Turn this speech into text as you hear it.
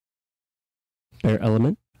Spare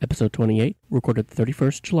Element, Episode 28, recorded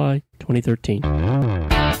 31st July, 2013.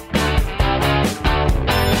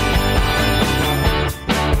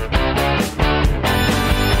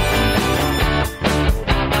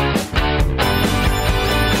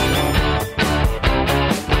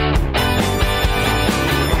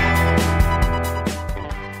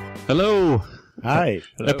 Hello. Hi.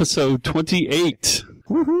 Hello. Episode 28.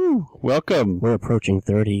 Woohoo. Welcome. We're approaching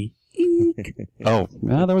 30. Oh,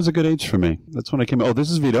 yeah, that was a good age for me. That's when I came. Oh, this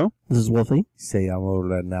is Vito. This is Wolfie. Say amo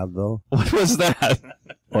Ronaldo. What was that?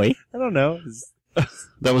 Oi. I don't know.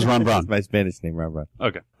 That was Ron Braun. That's my Spanish name, Ron Braun.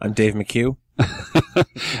 Okay. I'm Dave McHugh.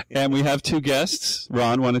 And we have two guests.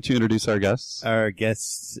 Ron, why don't you introduce our guests? Our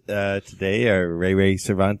guests today are Rey Rey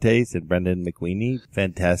Cervantes and Brendan McWeeny,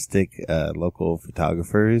 fantastic local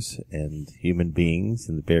photographers and human beings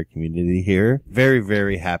in the bear community here. Very,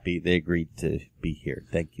 very happy they agreed to be here.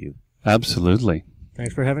 Thank you. Absolutely.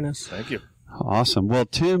 Thanks for having us. Thank you. Awesome. Well,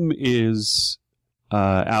 Tim is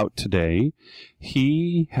out today.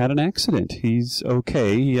 He had an accident. He's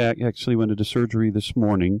okay. He actually went into surgery this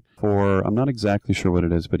morning for, I'm not exactly sure what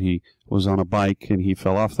it is, but he was on a bike and he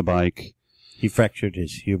fell off the bike. He fractured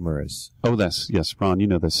his humerus. Oh, yes, Ron, you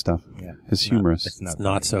know this stuff. Yeah. His humerus. It's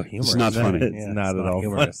Not so humorous. It's not funny. It's not at all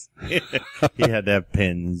humorous. funny. He had to have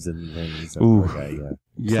pins and things. Ooh. Poor guy, yeah.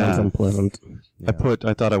 Yeah. Sounds unpleasant. Yeah.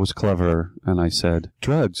 I thought I was clever, and I said,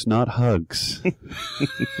 drugs, not hugs.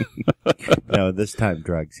 No, this time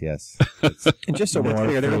drugs, yes. And just so we're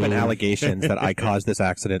clear, there have been allegations that I caused this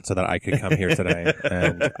accident so that I could come here today.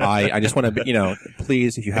 And I just want to,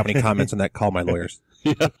 please, if you have any comments on that, call my lawyers.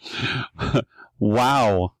 Yeah.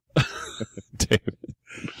 Wow. David.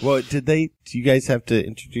 Well, do you guys have to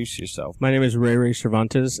introduce yourself? My name is Rey Rey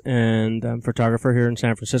Cervantes, and I'm a photographer here in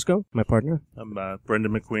San Francisco. My partner. I'm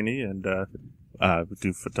Brendan McWeeny, and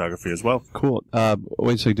do photography as well. Cool.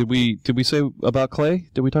 Wait a second. Did we say about Clay?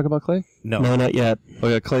 Did we talk about Clay? No. No, not yet. Oh,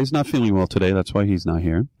 yeah, Clay's not feeling well today. That's why he's not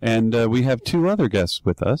here. And we have two other guests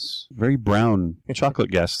with us. Very brown chocolate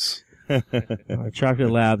guests. Our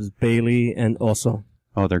chocolate labs, Bailey and also.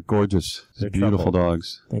 Oh, they're gorgeous. They're They're beautiful trouble.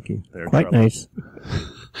 dogs. Thank you. They're Quite trouble. nice.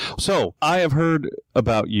 So, I have heard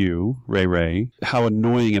about you, Rey Rey, how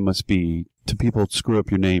annoying it must be to people screw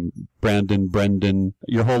up your name. Brandon, Brendan.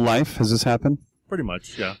 Your whole life, has this happened? Pretty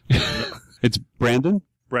much, yeah. It's Brandon?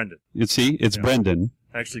 Brendan. You see, it's Yeah. Brendan.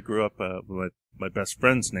 I actually grew up, my best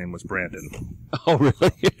friend's name was Brandon. Oh,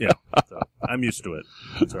 really? Yeah, so I'm used to it.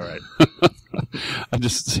 It's all right. I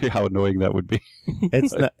just see how annoying that would be.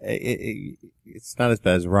 It's not. It's not as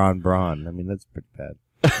bad as Ron Braun. I mean, that's pretty bad.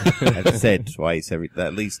 I have to say it twice,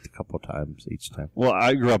 at least a couple times each time. Well,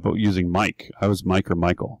 I grew up using Mike. I was Mike or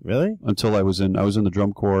Michael. Really? Until I was in the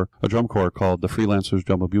drum corps, a drum corps called the Freelancers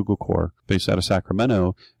Drum and Bugle Corps, based out of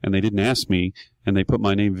Sacramento, and they didn't ask me, and they put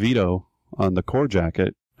my name Vito on the corps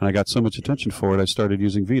jacket, and I got so much attention for it, I started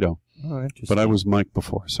using Vito. Oh, interesting. But I was Mike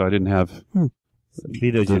before, so I didn't have...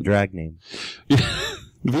 Vito's your drag name.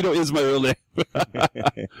 Vito is my real name.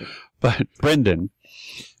 But Brendan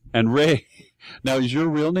and Ray. Now, is your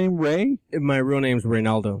real name Ray? My real name's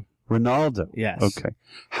Reynaldo. Ronaldo. Yes. Okay.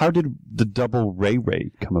 How did the double Ray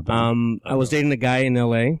Ray come about? I was dating a guy in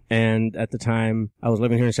L.A., and at the time, I was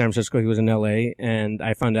living here in San Francisco. He was in L.A., and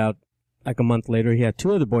I found out like a month later he had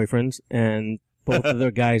two other boyfriends, and both of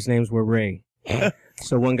their guys' names were Ray.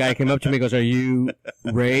 So one guy came up to me and goes, "Are you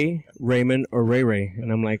Ray, Raymond, or Rey Rey?"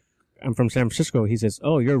 And I'm like, "I'm from San Francisco." He says,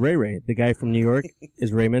 "Oh, you're Rey Rey. The guy from New York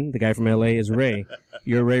is Raymond. The guy from L.A. is Ray.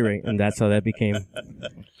 You're Rey Rey." And that's how that became.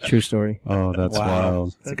 True story. Oh, that's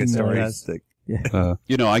wild. It's a good story. Fantastic. Yeah.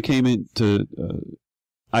 I came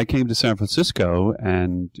to San Francisco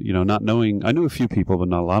and, not knowing, I knew a few people, but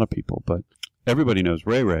not a lot of people, but everybody knows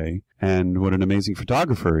Rey Rey and what an amazing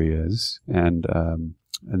photographer he is. And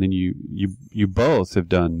then you both have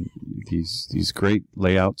done these great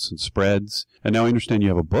layouts and spreads. And now I understand you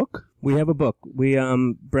have a book. We have a book.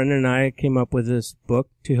 Brendan and I came up with this book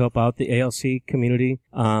to help out the ALC community,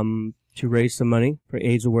 to raise some money for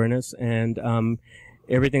AIDS awareness. And,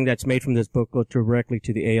 everything that's made from this book goes directly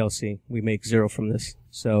to the ALC. We make zero from this.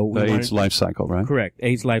 So The AIDS life cycle, right? Correct.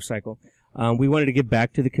 AIDS life cycle. We wanted to give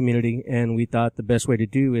back to the community, and we thought the best way to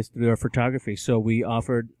do is through our photography. So we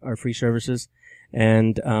offered our free services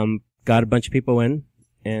and, got a bunch of people in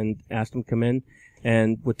and asked them to come in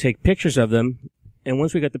and would take pictures of them. And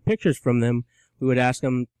once we got the pictures from them, we would ask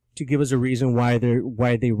them to give us a reason why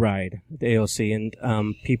they ride the AOC,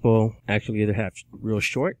 and people actually either have real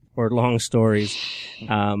short or long stories.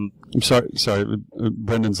 I'm sorry.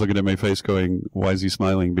 Brendan's looking at my face, going, "Why is he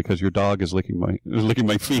smiling?" Because your dog is licking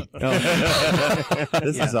my feet.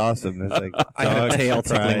 This is awesome. It's like I had a dog tail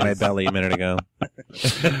surprise. tickling my belly a minute ago.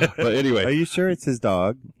 But anyway, Are you sure it's his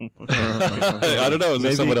dog? I don't know. Is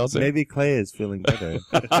there someone else? Maybe Clay is feeling better.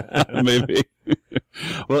 Maybe.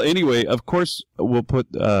 Well, anyway, of course, we'll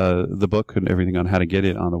put the book and everything on how to get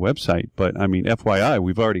it on the website. But I mean, FYI,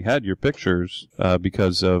 we've already had your pictures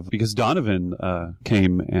because Donovan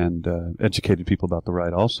came and educated people about the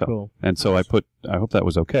ride also. Cool. And so I hope that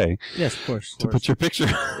was okay Yes, of course. to put your picture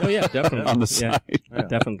Oh yeah, definitely on the Yeah, side.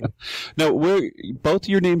 definitely. Now, both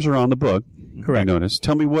your names are on the book. Correct. I noticed.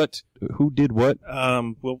 Tell me who did what.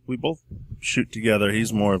 Well, we both shoot together.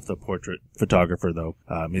 He's more of the portrait photographer, though.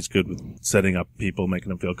 He's good with setting up people, making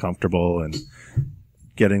them feel comfortable, and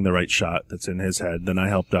getting the right shot that's in his head. Then I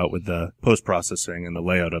helped out with the post-processing and the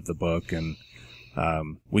layout of the book, and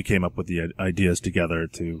we came up with the ideas together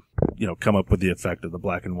to, come up with the effect of the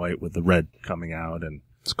black and white with the red coming out, and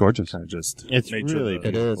It's gorgeous. kind of just It's made sure really that-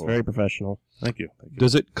 It is very professional. Thank you.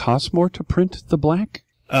 Does it cost more to print the black?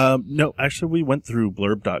 No, actually, we went through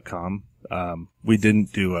blurb.com. We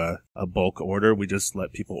didn't do a bulk order. We just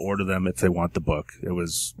let people order them if they want the book. It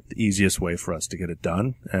was the easiest way for us to get it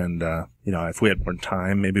done. And, if we had more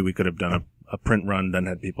time, maybe we could have done a print run, then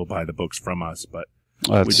had people buy the books from us. But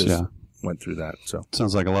we just went through that. So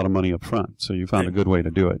Sounds like a lot of money up front. So you found a good way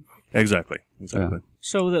to do it. exactly.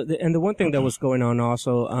 So the one thing that was going on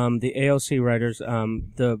also, the AOC writers,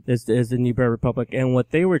 is the New Bear Republic, and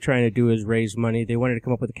what they were trying to do is raise money. They wanted to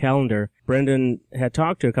come up with a calendar. Brendan had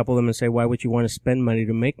talked to a couple of them and say, why would you want to spend money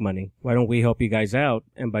to make money? Why don't we help you guys out?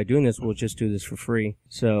 And by doing this, we'll just do this for free.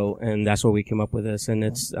 So, and that's what we came up with this. And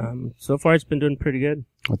it's, so far it's been doing pretty good.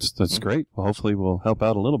 That's great. Well, hopefully we'll help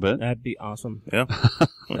out a little bit. That'd be awesome. Yeah.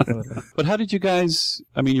 Definitely. But how did you guys,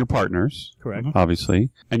 you're partners, Correct.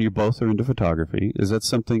 obviously, and you both are into photography. Is that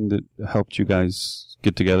something that helped you guys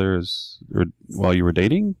get together while you were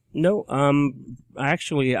dating? No,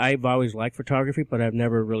 actually, I've always liked photography, but I've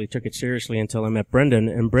never really took it seriously until I met Brendan.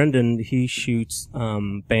 And Brendan, he shoots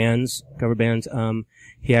bands, cover bands.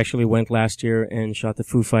 He actually went last year and shot the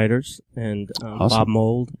Foo Fighters and Awesome. Bob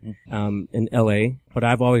Mould in L.A. But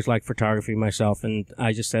I've always liked photography myself, and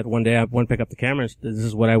I just said one day I want to pick up the camera. This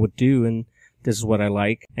is what I would do, and this is what I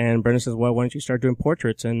like. And Brendan says, well, why don't you start doing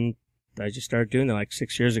portraits? And I just started doing that like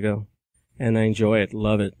 6 years ago. And I enjoy it,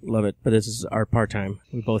 love it. But this is our part-time.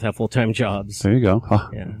 We both have full-time jobs. There you go.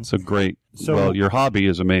 Yeah. So great. So- Well, your hobby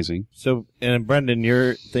is amazing. So, and Brendan,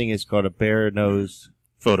 your thing is called a Bear Nose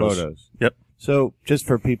Photos. Yep. So, just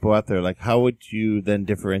for people out there, like, how would you then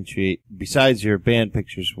differentiate, besides your band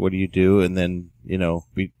pictures, what do you do? And then,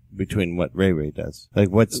 between what Rey Rey does? Like,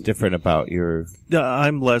 what's different about your... Yeah,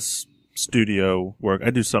 I'm less studio work.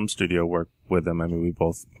 I do some studio work with them. I mean, we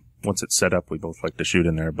both, once it's set up, we both like to shoot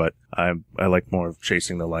in there, but I like more of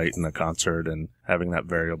chasing the light in a concert and having that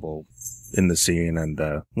variable in the scene, and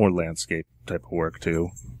more landscape type of work too.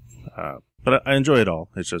 But I enjoy it all.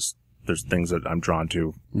 It's just, there's things that I'm drawn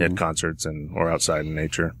to at concerts or outside in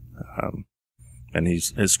nature. And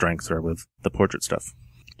his strengths are with the portrait stuff.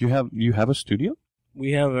 Do you have a studio?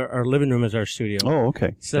 We have our living room as our studio. Oh,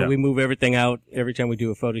 okay. So Yeah. we move everything out every time we do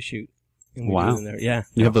a photo shoot. And we Wow. do it in there. Yeah.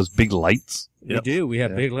 You have those big lights? Yep. We do. We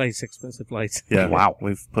have Yeah. big lights, expensive lights. Yeah. Wow.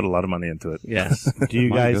 We've put a lot of money into it. Yes. Do you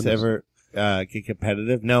My guys goodness. ever get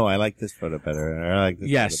competitive? No, I like this photo better. Or I like this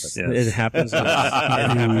Yes. photo Yes. It happens. It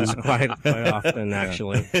happens quite often,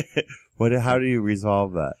 actually. better. How do you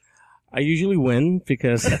resolve that? I usually win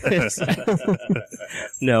because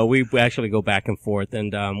no, we actually go back and forth.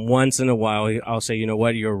 And once in a while, I'll say, you know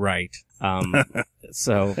what, you're right.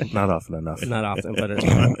 So Not often enough. not often, but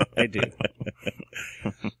I do.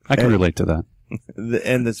 I can relate to that.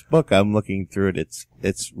 And this book, I'm looking through it.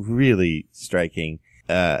 It's really striking.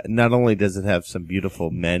 Not only does it have some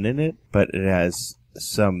beautiful men in it, but it has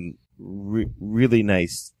some really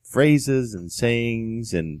nice phrases and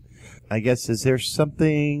sayings. And I guess, is there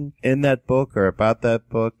something in that book or about that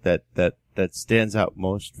book that stands out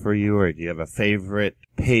most for you? Or do you have a favorite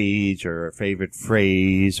page or a favorite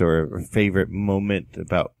phrase or a favorite moment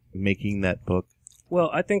about making that book? Well,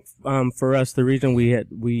 I think for us, the reason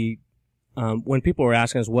when people were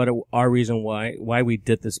asking us what our reason why we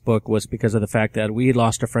did this book was because of the fact that we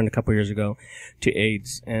lost a friend a couple years ago to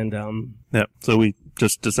AIDS, and Yeah. So we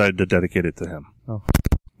just decided to dedicate it to him.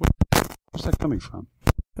 Where's that coming from?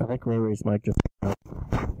 I think Rey Rey's mic just.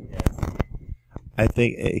 I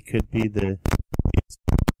think it could be the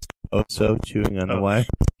Oso chewing on the wire.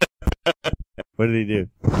 What did he do?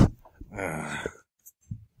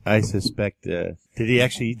 I suspect. Did he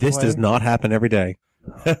actually eat This does not happen every day.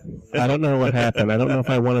 I don't know what happened. I don't know if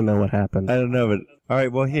I want to know what happened. I don't know, but all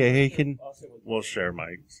right. Well, here he can. We'll share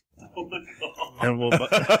mics. And we'll.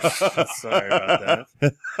 Sorry about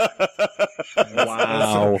that.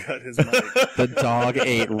 Wow. Cut his mic. The dog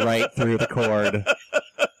ate right through the cord.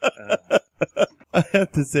 I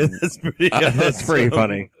have to say that's pretty. That's pretty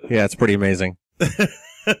funny. Yeah, it's pretty amazing.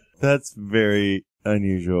 That's very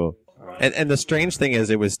unusual. And the strange thing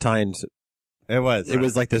is, it was timed. It was. It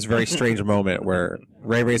was like this very strange moment where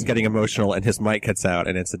Ray Ray's getting emotional and his mic cuts out,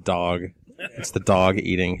 and it's a dog. It's the dog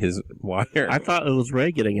eating his wire. I thought it was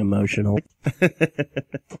Ray getting emotional.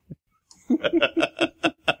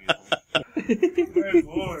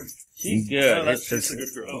 She's good. She's a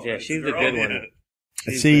good girl. Yeah, she's the good one.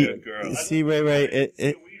 See, Ray Ray,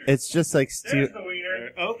 it's just like steel.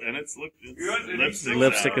 Oh, and it's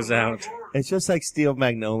Lipstick is out. It's just like steel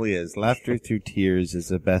magnolias. Laughter through tears is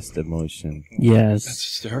the best emotion. Yes.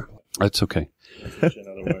 hysterical. That's okay.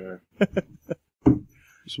 Another wire.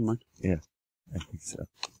 This one mine? Yeah, I think so.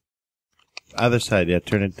 Other side, yeah.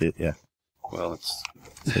 Turn it to Well, it's.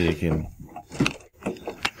 so you can.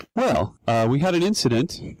 Well, we had an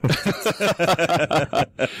incident.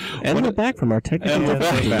 And we're back from our technical And we're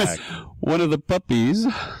difficulties. back. One of the puppies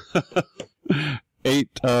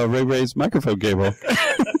ate Ray Ray's microphone cable.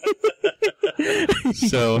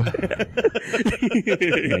 So,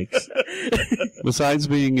 besides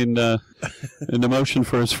being in emotion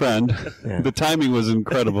for his friend, the timing was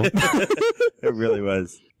incredible. It really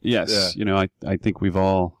was. Yes, I think we've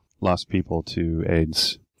all lost people to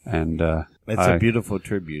AIDS, and It's a beautiful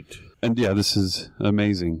tribute. And yeah, this is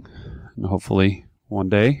amazing. And hopefully one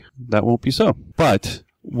day that won't be so. But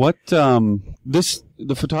what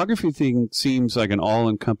the photography thing seems like an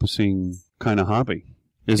all-encompassing kind of hobby.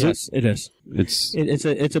 Is Yes, it is.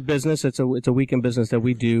 It's a business. It's a weekend business that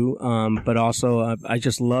we do. But also I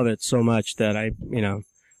just love it so much that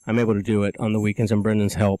I'm able to do it on the weekends, and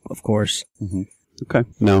Brendan's help, of course. Mm-hmm. Okay.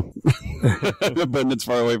 No. Brendan's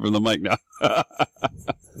far away from the mic now.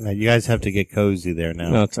 Now, you guys have to get cozy there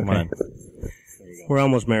now. No, it's Come okay. on. We're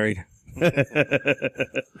almost married. That's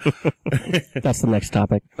the next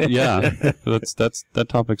topic. Yeah. That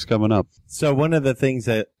topic's coming up. So one of the things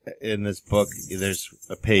that in this book, there's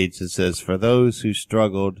a page that says, "For those who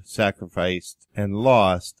struggled, sacrificed, and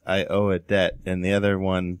lost, I owe a debt." And the other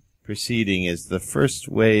one preceding is, "The first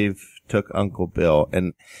wave took Uncle Bill."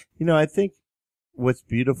 And, I think what's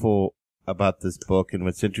beautiful about this book and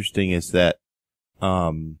what's interesting is that,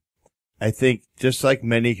 I think just like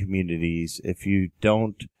many communities, if you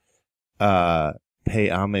don't, pay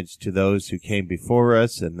homage to those who came before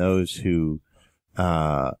us and those who,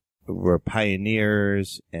 were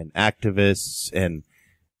pioneers and activists and,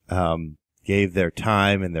 gave their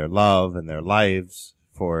time and their love and their lives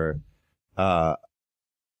for, so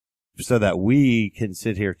that we can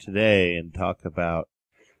sit here today and talk about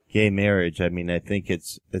gay marriage. I mean, I think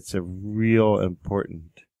it's a real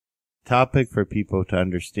important topic for people to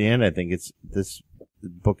understand. I think this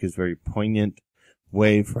book is very poignant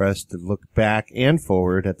way for us to look back and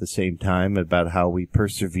forward at the same time about how we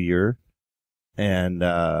persevere. And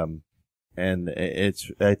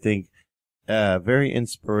it's, I think, very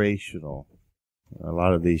inspirational. A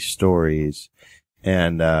lot of these stories.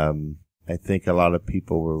 And, I think a lot of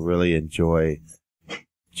people will really enjoy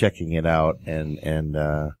checking it out. And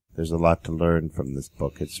there's a lot to learn from this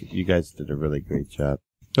book. You guys did a really great job.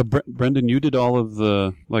 Brendan, you did all of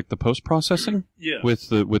the post-processing? Yeah. With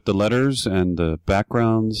the letters and the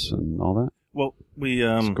backgrounds and all that? Well,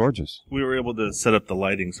 It's gorgeous. we were able to set up the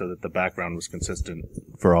lighting so that the background was consistent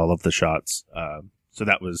for all of the shots. So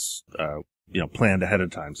that was, planned ahead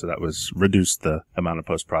of time. So that was reduced the amount of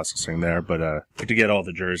post-processing there. But, to get all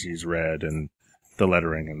the jerseys red and the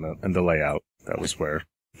lettering and the layout, that was where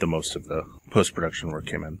the most of the post-production work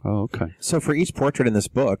came in. Oh, okay. So for each portrait in this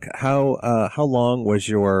book, how long was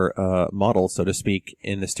your model, so to speak,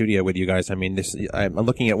 in the studio with you guys? I mean, I'm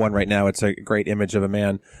looking at one right now. It's a great image of a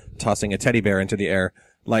man tossing a teddy bear into the air.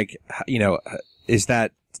 Like, is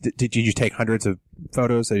that? Did you take hundreds of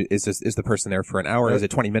photos? Is the person there for an hour? Is it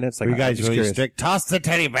 20 minutes? Like, you guys I'm just really curious. strict. Toss the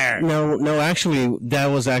teddy bear. No,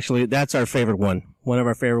 actually, that's our favorite one. One of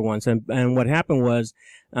our favorite ones. And what happened was,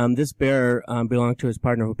 this bear, belonged to his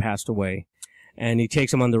partner who passed away. And he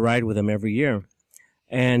takes him on the ride with him every year.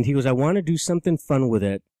 And he goes, "I want to do something fun with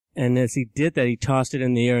it." And as he did that, he tossed it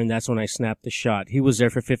in the air, and that's when I snapped the shot. He was there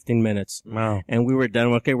for 15 minutes. Wow. And we were done.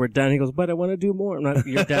 Okay, we're done. He goes, "But I want to do more." I'm like,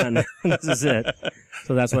 "You're done." This is it.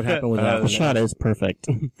 So that's what happened with that The one. shot is perfect.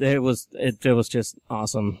 It was just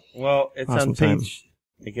awesome. Well, it's Awesome on page,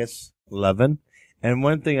 I guess, 11. And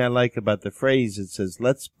one thing I like about the phrase, it says,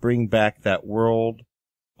 let's bring back that world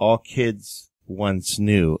all kids once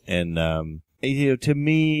knew. And, to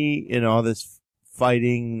me, all this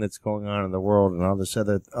fighting that's going on in the world and all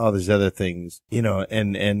these other things,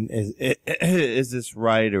 and is this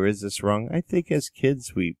right or is this wrong? I think as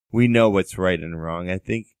kids, we know what's right and wrong. I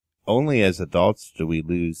think only as adults do we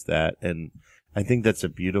lose that. And I think that's a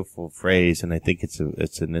beautiful phrase. And I think it's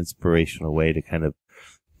an inspirational way to kind of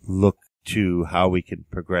look to how we can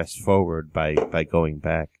progress forward by going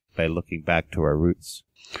back, by looking back to our roots.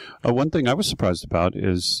 One thing I was surprised about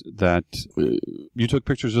is that you took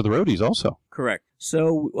pictures of the roadies also. Correct.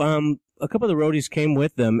 So a couple of the roadies came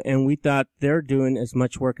with them, and we thought they're doing as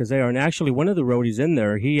much work as they are. And actually, one of the roadies in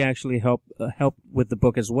there, he actually helped with the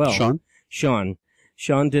book as well. Sean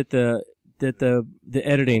did the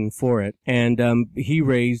editing for it, and he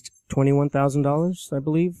raised $21,000, I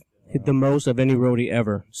believe, the most of any roadie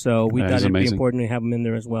ever. So we thought it'd be important to have him in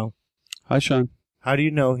there as well. Hi, Sean. How do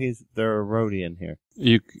you know they're a roadie in here?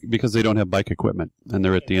 Because they don't have bike equipment, and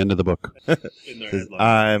they're at the end of the book.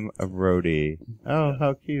 I'm a roadie. Oh,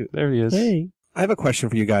 how cute. There he is. Hey. I have a question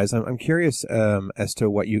for you guys. I'm curious as to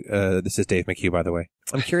what you. This is Dave McHugh, by the way.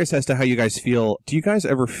 I'm curious as to how you guys feel. Do you guys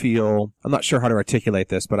ever feel? I'm not sure how to articulate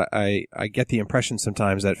this, but I get the impression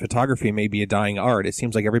sometimes that photography may be a dying art. It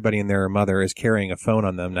seems like everybody and their mother is carrying a phone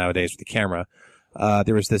on them nowadays with a camera.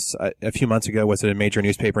 There was this a few months ago. Was it a major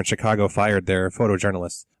newspaper in Chicago fired their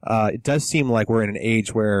photojournalists? It does seem like we're in an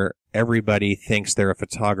age where everybody thinks they're a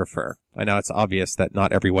photographer. I know it's obvious that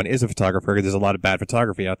not everyone is a photographer because there's a lot of bad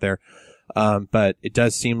photography out there. But it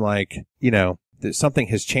does seem like, that something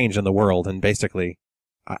has changed in the world. And basically,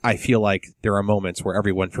 I feel like there are moments where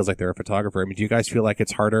everyone feels like they're a photographer. I mean, do you guys feel like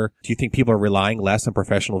it's harder? Do you think people are relying less on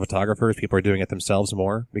professional photographers? People are doing it themselves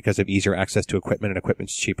more because of easier access to equipment, and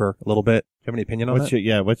equipment's cheaper a little bit? Do you have any opinion on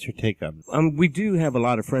that? What's your take on it? We do have a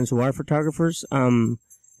lot of friends who are photographers.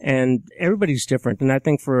 And everybody's different. And I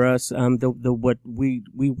think for us, what we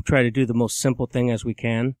try to do the most simple thing as we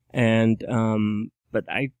can. And, but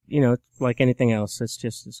it's like anything else.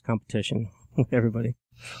 It's competition with everybody.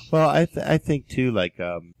 Well, I think too,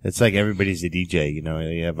 it's like everybody's a DJ,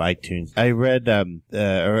 you have iTunes. I read,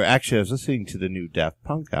 or actually I was listening to the new Daft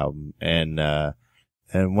Punk album, and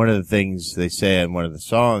one of the things they say in one of the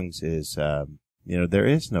songs is, there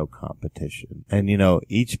is no competition. And,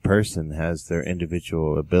 each person has their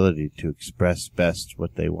individual ability to express best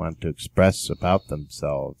what they want to express about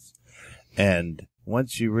themselves. And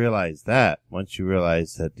once you realize that,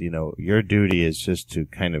 your duty is just to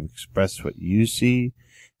kind of express what you see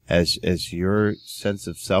as your sense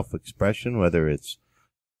of self-expression, whether it's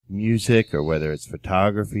music or whether it's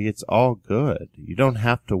photography, it's all good. You don't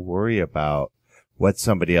have to worry about what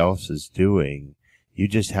somebody else is doing. You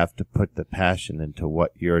just have to put the passion into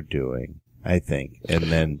what you're doing, I think. And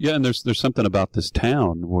then and there's something about this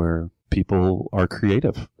town where people are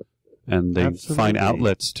creative and they find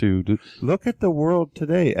outlets to do. Look at the world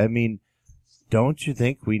today. I mean, don't you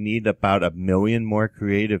think we need about 1 million more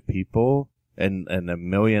creative people and 1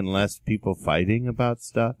 million less people fighting about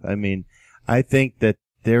stuff? I mean, I think that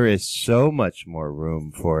there is so much more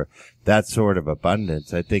room for that sort of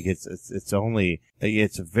abundance. I think it's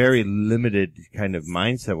a very limited kind of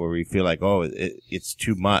mindset where we feel like, it's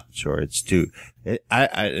too much or it's too,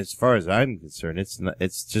 as far as I'm concerned,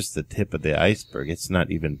 it's just the tip of the iceberg. It's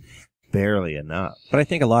not even barely enough. But I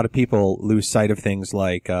think a lot of people lose sight of things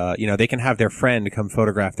like, they can have their friend come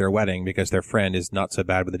photograph their wedding because their friend is not so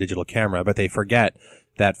bad with a digital camera, but they forget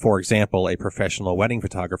that, for example, a professional wedding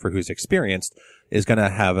photographer who's experienced is going to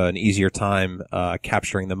have an easier time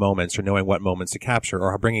capturing the moments or knowing what moments to capture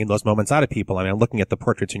or bringing those moments out of people. I mean, I'm looking at the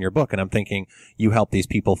portraits in your book and I'm thinking you helped these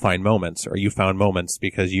people find moments, or you found moments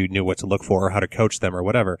because you knew what to look for or how to coach them or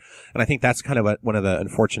whatever. And I think that's kind of one of the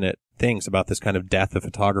unfortunate things about this kind of death of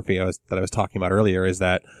photography that I was talking about earlier is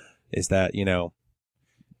that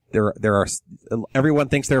there are everyone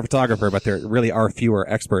thinks they're a photographer, but there really are fewer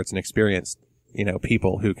experts and experienced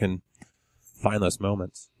people who can find those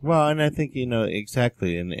moments. Well, and I think,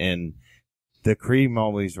 exactly. And the cream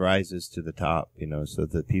always rises to the top, so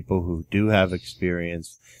the people who do have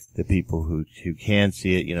experience, the people who can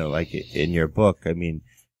see it, like in your book, I mean,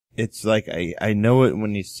 it's like, I know it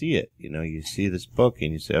when you see it, you see this book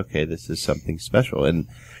and you say, okay, this is something special. And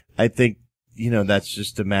I think, that's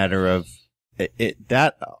just a matter of it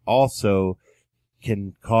that also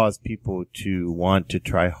can cause people to want to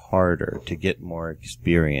try harder, to get more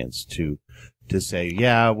experience, to say,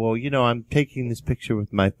 yeah, well, I'm taking this picture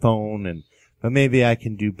with my phone but maybe I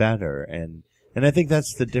can do better. And I think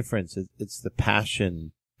that's the difference. It's the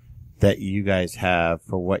passion that you guys have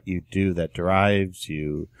for what you do that drives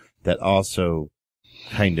you, that also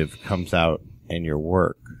kind of comes out in your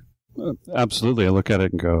work. Absolutely. I look at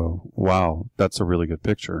it and go, wow, that's a really good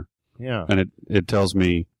picture. Yeah. And it tells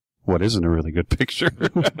me what isn't a really good picture.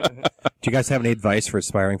 Do you guys have any advice for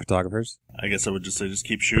aspiring photographers? I guess I would just say just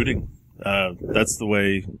keep shooting. That's the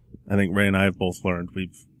way I think Ray and I have both learned.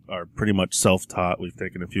 We are pretty much self-taught. We've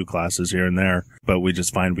taken a few classes here and there, but we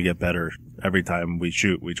just find we get better every time we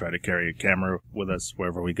shoot. We try to carry a camera with us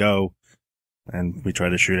wherever we go, and we try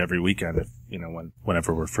to shoot every weekend, if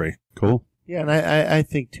whenever we're free. Cool. Yeah, and I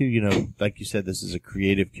think too, like you said, this is a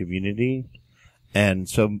creative community, and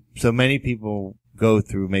so many people go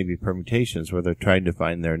through maybe permutations where they're trying to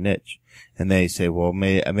find their niche, and they say, well,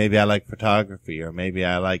 maybe I like photography, or maybe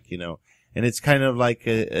I like, and it's kind of like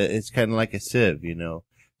a sieve,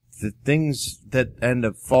 The things that end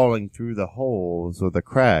up falling through the holes or the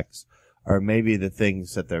cracks are maybe the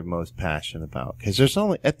things that they're most passionate about. Because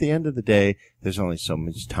at the end of the day, there's only so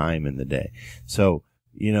much time in the day. So,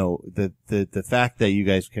 the fact that you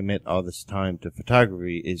guys commit all this time to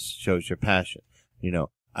photography shows your passion.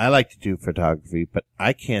 I like to do photography, but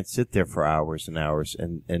I can't sit there for hours and hours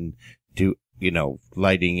and do,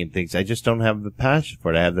 lighting and things. I just don't have the passion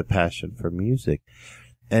for it. I have the passion for music.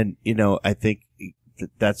 And, I think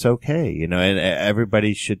that's okay, and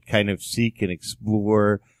everybody should kind of seek and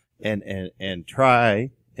explore and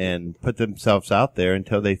try and put themselves out there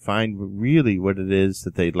until they find really what it is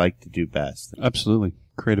that they'd like to do best. Absolutely.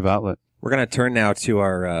 Creative outlet. We're going to turn now to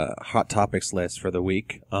our hot topics list for the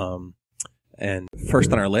week. And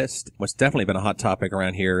first on our list, what's definitely been a hot topic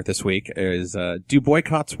around here this week is, do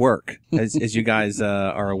boycotts work? As you guys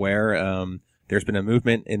are aware, there's been a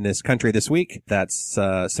movement in this country this week that's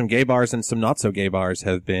some gay bars and some not so gay bars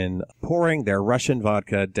have been pouring their Russian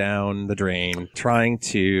vodka down the drain, trying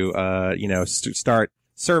to start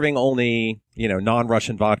serving only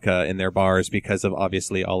non-Russian vodka in their bars because of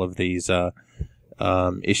obviously all of these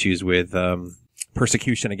issues with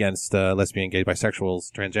persecution against lesbian, gay,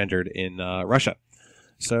 bisexuals, transgendered in Russia.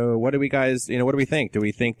 So what do we guys, what do we think? Do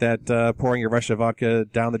we think that pouring your Russia vodka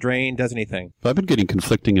down the drain does anything? I've been getting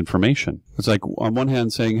conflicting information. It's like on one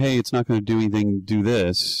hand saying, hey, it's not going to do anything, do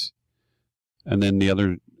this. And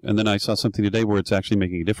then I saw something today where it's actually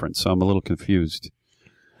making a difference. So I'm a little confused.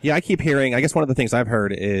 Yeah, I keep hearing, I guess one of the things I've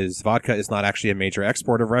heard is vodka is not actually a major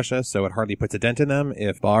export of Russia, so it hardly puts a dent in them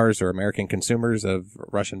if bars or American consumers of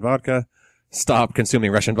Russian vodka stop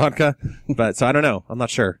consuming Russian vodka. But so I don't know. I'm not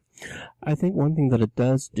sure. I think one thing that it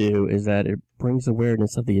does do is that it brings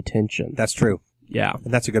awareness of the attention. That's true. Yeah.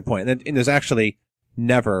 And that's a good point. And there's actually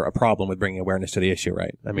never a problem with bringing awareness to the issue,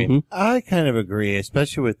 right? I mean, I kind of agree,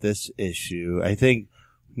 especially with this issue. I think,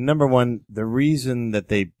 number one, the reason that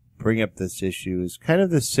they bring up this issue is kind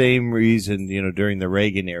of the same reason, during the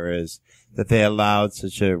Reagan eras that they allowed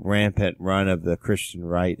such a rampant run of the Christian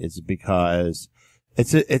right is because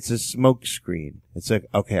it's a smoke screen. It's like,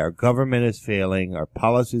 okay, our government is failing. Our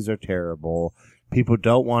policies are terrible. People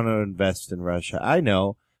don't want to invest in Russia. I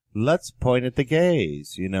know. Let's point at the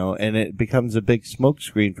gays, and it becomes a big smoke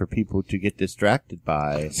screen for people to get distracted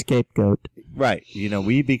by. Scapegoat. Right.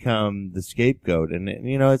 We become the scapegoat. And,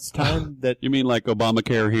 it's time that... You mean like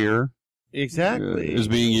Obamacare here? Exactly. Is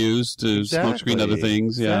being used to smokescreen other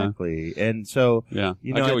things. Yeah. Exactly. And so, yeah,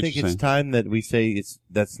 I think it's time that we say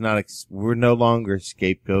we're no longer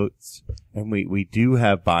scapegoats, and we do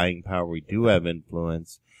have buying power. We do have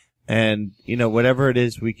influence. And, whatever it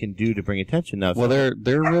is we can do to bring attention now. Well,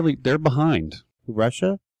 they're behind.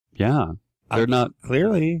 Russia? Yeah. They're not.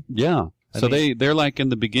 Clearly. Yeah. So they're like in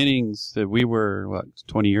the beginnings that we were,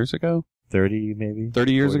 20 years ago? 30 maybe?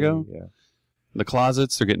 30 years 40, ago? Yeah. The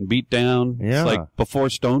closets, they're getting beat down. Yeah. It's like before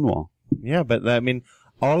Stonewall. Yeah, but I mean,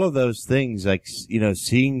 all of those things, like,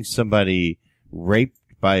 seeing somebody raped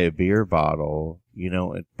by a beer bottle,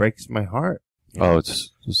 it breaks my heart. Oh,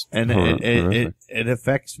 it's just it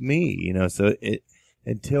affects me, so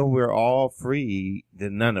until we're all free,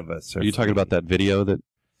 then none of us are. Are you talking about that video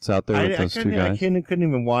that's out there with those two guys? I couldn't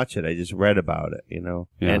even watch it. I just read about it,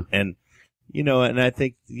 Yeah. And I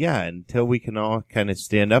think, until we can all kind of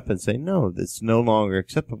stand up and say, no, it's no longer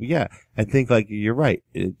acceptable. Yeah, I think you're right.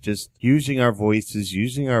 Just using our voices,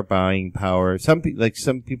 using our buying power. Some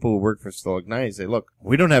people who work for Stoic Night say, look,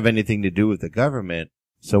 we don't have anything to do with the government.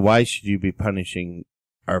 So why should you be punishing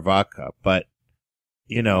our vodka? But,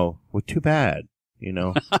 well, too bad,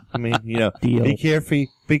 I mean,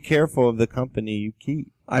 be careful of the company you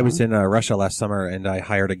keep. I was in Russia last summer, and I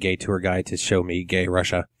hired a gay tour guide to show me gay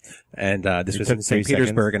Russia. And this was in St.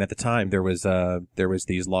 Petersburg, and at the time there was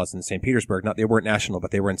these laws in St. Petersburg. They weren't national,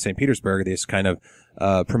 but they were in St. Petersburg. This kind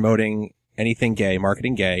of promoting anything gay,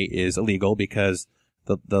 marketing gay, is illegal because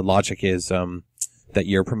the logic is that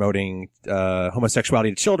you're promoting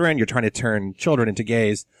homosexuality to children. You're trying to turn children into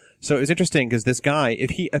gays. So it was interesting because this guy,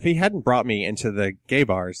 if he hadn't brought me into the gay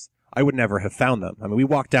bars, I would never have found them. I mean, we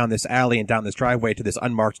walked down this alley and down this driveway to this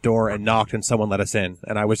unmarked door and knocked, and someone let us in.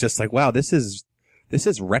 And I was just like, wow, this is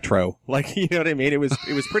retro. Like, you know what I mean? It was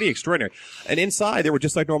pretty extraordinary. And inside, there were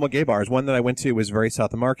just like normal gay bars. One that I went to was very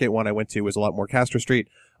South of Market. One I went to was a lot more Castro Street.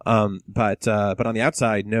 But on the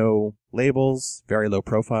outside, no labels, very low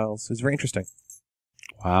profiles. It was very interesting.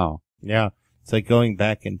 Wow. Yeah. It's like going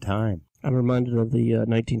back in time. I'm reminded of the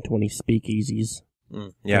 1920 speakeasies.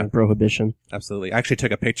 Yeah, during Prohibition. absolutely. I actually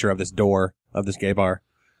took a picture of this door of this gay bar.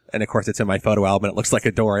 And of course, it's in my photo album. And it looks like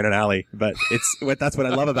a door in an alley, but that's what I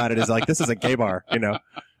love about it is like, this is a gay bar, you know,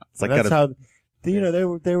 it's like That's how, you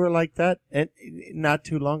know, they were like that. And not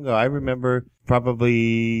too long ago, I remember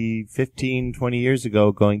probably 15, 20 years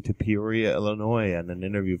ago going to Peoria, Illinois on an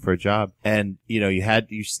interview for a job. And, you know,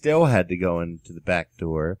 you still had to go into the back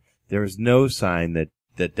door. There was no sign that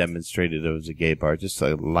demonstrated it was a gay bar, just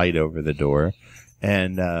a light over the door.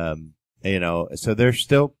 And, you know,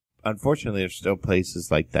 so unfortunately, there's still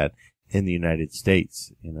places like that in the United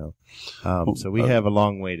States, you know. So we have a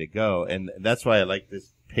long way to go. And that's why I like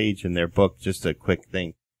this page in their book. Just a quick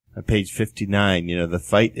thing. On page 59, you know, the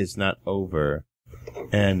fight is not over.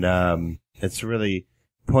 And, it's a really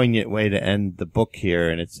poignant way to end the book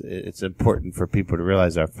here. And it's important for people to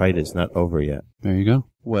realize our fight is not over yet. There you go.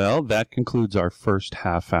 Well, that concludes our first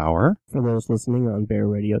half hour. For those listening on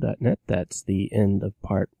bearradio.net, that's the end of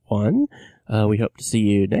part 1. We hope to see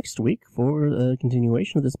you next week for a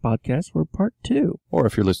continuation of this podcast for part 2. Or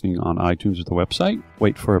if you're listening on iTunes or the website,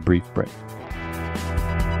 wait for a brief break.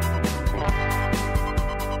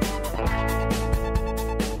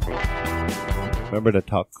 Remember to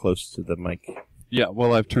talk close to the mic. Yeah,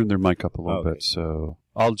 well, I've turned their mic up a little Okay. bit, so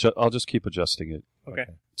I'll just keep adjusting it. Okay.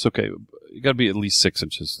 It's okay. You got to be at least 6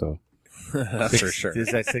 inches, though. That's for sure.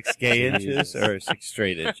 Is that 6 gay inches or 6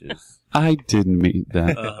 straight inches? I didn't mean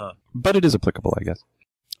that, Uh-huh. but it is applicable, I guess.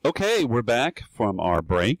 Okay, we're back from our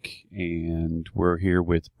break, and we're here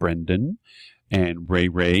with Brendan and Rey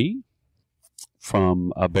Rey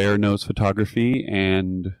from Bear Nose Photography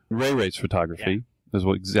and Rey Rey's Photography. Is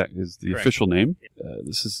what is the Correct. official name.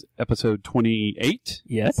 This is episode 28,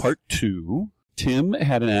 Yes. part 2. Tim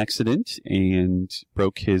had an accident and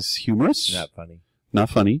broke his humerus. Not funny. Not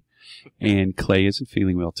funny. And Clay isn't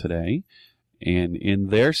feeling well today. And in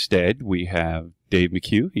their stead, we have Dave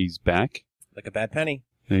McHugh. He's back. Like a bad penny.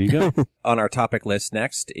 There you go. On our topic list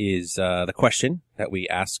next is the question that we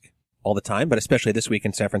ask all the time, but especially this week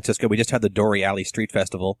in San Francisco. We just had the Dory Alley Street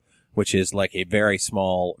Festival, which is like a very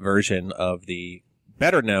small version of the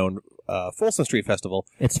better known Folsom Street Festival.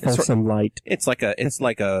 It's Folsom Light. It's like a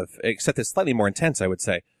except it's slightly more intense, I would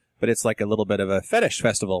say, but it's like a little bit of a fetish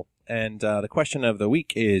festival. And the question of the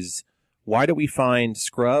week is, why do we find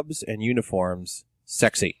scrubs and uniforms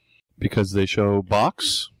sexy? Because they show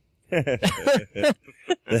box.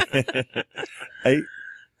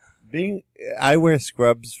 I wear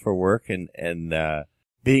scrubs for work and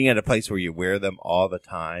being at a place where you wear them all the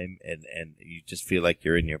time and you just feel like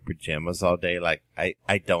you're in your pajamas all day. Like I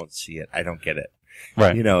don't see it. I don't get it.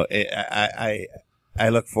 Right. You know, I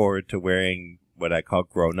look forward to wearing what I call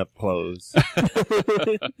grown-up clothes.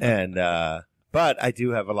 And, but I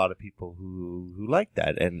do have a lot of people who like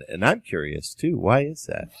that. And I'm curious too. Why is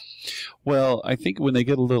that? Well, I think when they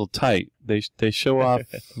get a little tight, they show off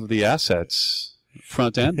the assets,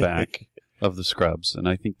 front and back, of the scrubs. And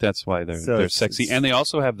I think that's why they're sexy. And they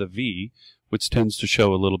also have the V, which tends to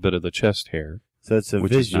show a little bit of the chest hair. So it's a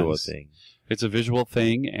visual thing. It's a visual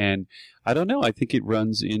thing. And I don't know. I think it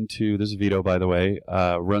runs into, this is Vito, by the way,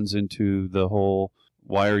 runs into the whole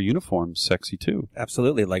why are uniforms sexy too?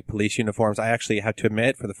 Absolutely. Like police uniforms. I actually have to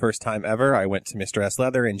admit, for the first time ever, I went to Mr. S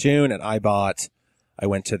Leather in June and I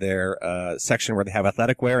went to their section where they have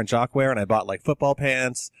athletic wear and jock wear, and I bought like football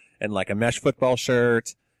pants and like a mesh football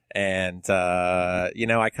shirt. And, you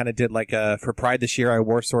know, I kind of did like for Pride this year, I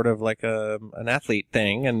wore sort of like an athlete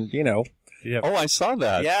thing, and, you know. Yeah. Oh, I saw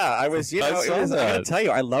that. Yeah, I was, you know, I gotta tell you,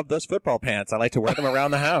 I love those football pants. I like to wear them around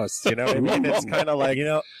the house. You know what I mean? It's kind of like, you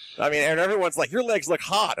know, I mean, and everyone's like, your legs look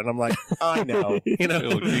hot. And I'm like, I know. You know,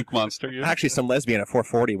 Little geek monster. Yeah. actually, some lesbian at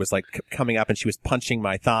 440 was like coming up and she was punching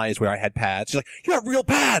my thighs where I had pads. She's like, you have real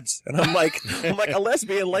pads. And I'm like, a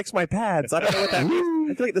lesbian likes my pads. I don't know what that means.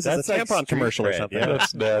 I feel like this is a like tampon street commercial or cred, something. yeah.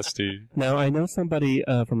 That's nasty. Now, I know somebody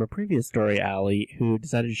from a previous story, Alley, who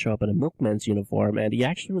decided to show up in a milkman's uniform, and he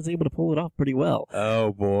actually was able to pull it off pretty well.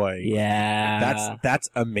 Oh boy. Yeah. That's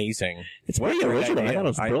amazing. It's What a pretty great original. I idea. thought it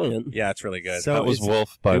was brilliant. Yeah, it's really good. So That was is-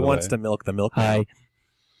 Wolf, by Who the wants way. to milk the milk? Hi.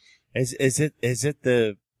 Is it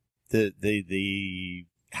the the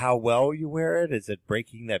how well you wear it? Is it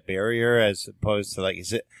breaking that barrier as opposed to like,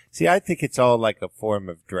 is it, see, I think it's all like a form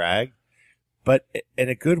of drag, but in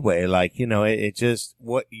a good way. Like, it just,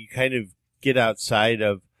 what you kind of get outside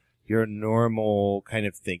of your normal kind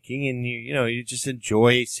of thinking, and you just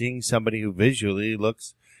enjoy seeing somebody who visually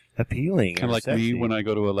looks appealing. Kind of like sexy. me when I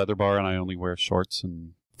go to a leather bar and I only wear shorts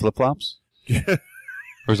and flip-flops?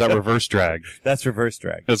 Or is that reverse drag? That's reverse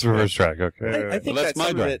drag. That's reverse drag, okay. I think Well, that's that my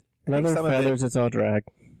some of drag. it, I think Leather, some of it- feathers, it's all drag.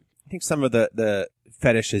 I think some of the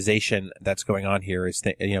fetishization that's going on here is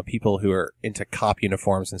people who are into cop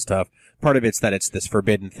uniforms and stuff. Part of it's that it's this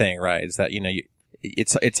forbidden thing, right? Is that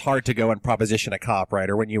it's hard to go and proposition a cop, right?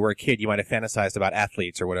 Or when you were a kid, you might have fantasized about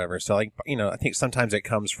athletes or whatever. So like I think sometimes it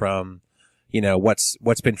comes from what's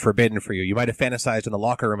been forbidden for you. You might have fantasized in the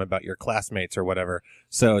locker room about your classmates or whatever.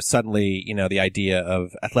 So suddenly, the idea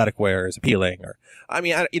of athletic wear is appealing. Or, I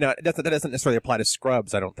mean, that doesn't necessarily apply to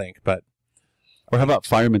scrubs, I don't think. But Or how about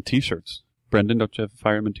fireman t-shirts? Brendan, don't you have a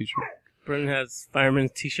fireman t-shirt? Brendan has fireman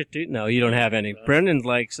t-shirt too? No, you don't have any. Brendan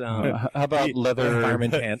likes, How about leather?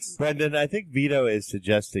 fireman pants. Brendan, I think Vito is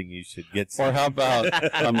suggesting you should get some. Or how about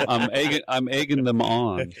I'm egging them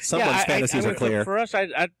on? Someone's fantasies are clear. For us,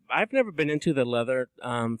 I've never been into the leather.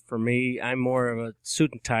 For me, I'm more of a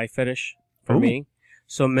suit and tie fetish for Ooh. me.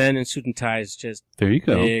 So men in suit and ties just There you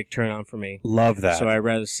go. big turn on for me. Love that. So I'd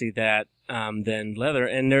rather see that than leather.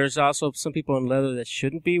 And there's also some people in leather that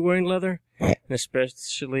shouldn't be wearing leather, and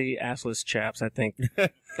especially assless chaps, I think. I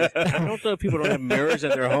don't know if people don't have mirrors in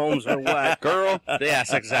their homes or what. Girl.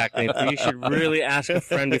 Yes, exactly. You should really ask a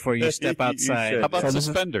friend before you step outside. should. How about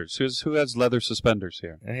suspenders? Who has leather suspenders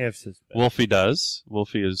here? I have suspenders. Wolfie does.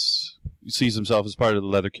 Wolfie sees himself as part of the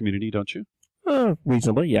leather community, don't you?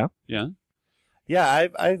 Reasonably, yeah. Yeah. Yeah,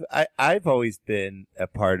 I've always been a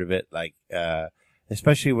part of it. Like,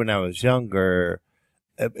 especially when I was younger,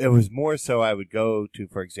 it was more so I would go to,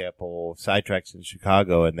 for example, Sidetracks in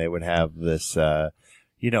Chicago, and they would have this. I'd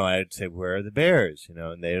say, "Where are the bears?"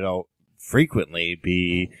 And they'd all frequently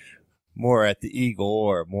be more at the Eagle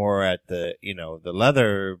or more at the the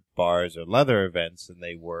leather bars or leather events than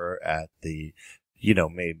they were at the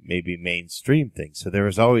maybe mainstream things. So there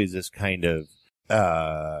was always this kind of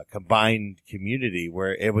combined community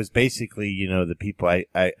where it was basically, the people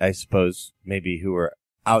I suppose maybe who were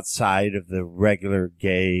outside of the regular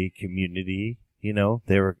gay community,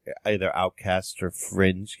 they were either outcast or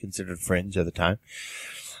considered fringe at the time.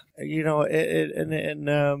 I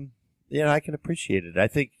can appreciate it. I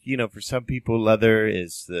think, for some people, leather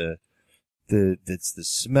is it's the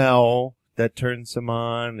smell that turns them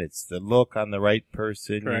on. It's the look on the right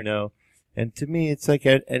person, Correct. And to me, it's like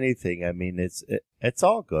anything. I mean, it's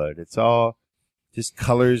all good. It's all just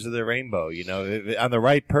colors of the rainbow, on the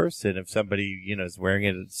right person. If somebody, is wearing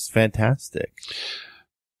it, it's fantastic.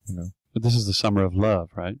 But this is the summer of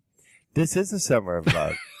love, right? This is the summer of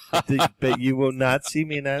love. But you will not see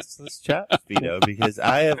me in assless chaps, Vito, because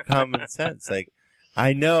I have common sense. Like,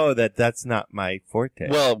 I know that that's not my forte.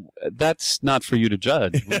 Well, that's not for you to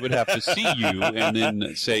judge. We would have to see you and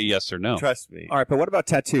then say yes or no. Trust me. All right, but what about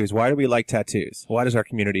tattoos? Why do we like tattoos? Why does our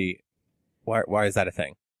community? Why is that a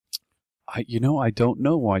thing? I don't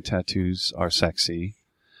know why tattoos are sexy.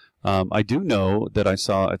 I do know that I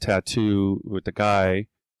saw a tattoo with a guy,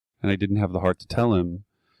 and I didn't have the heart to tell him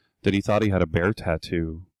that he thought he had a bear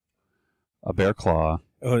tattoo, a bear claw,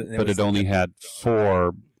 but it only had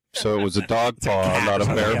 4. So it was a dog paw, not a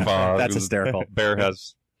bear paw. That's hysterical. Bear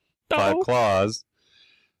has 5 claws.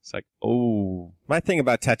 It's like, oh. My thing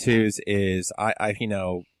about tattoos is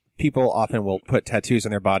people often will put tattoos on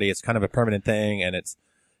their body. It's kind of a permanent thing, and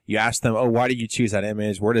you ask them, oh, why did you choose that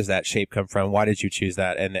image? Where does that shape come from? Why did you choose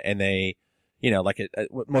that? And they,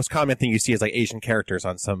 most common thing you see is like Asian characters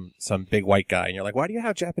on some big white guy, and you're like, why do you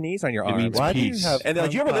have Japanese on your arm? means Why do you peace. have? And they're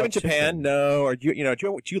like, do you ever live in chicken? Japan? No. Or do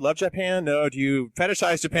you love Japan? No. Do you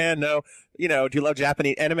fetishize Japan? No. Do you love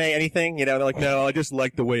Japanese anime? Anything? They're like, no, I just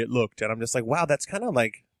like the way it looked. And I'm just like, wow, that's kind of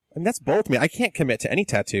like, that's both me. I can't commit to any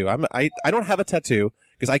tattoo. I don't have a tattoo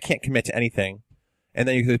because I can't commit to anything. And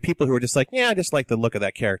then you have people who are just like, yeah, I just like the look of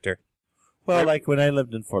that character. Well, like when I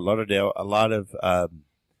lived in Fort Lauderdale, a lot of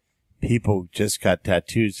people just got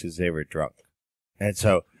tattoos because they were drunk, and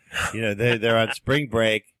so they're on spring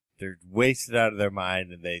break, they're wasted out of their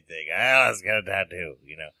mind, and they think, let's get a tattoo,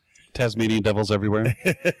 Tasmanian devils everywhere.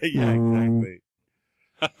 Yeah, exactly.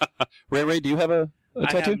 Ray Ray, do you have a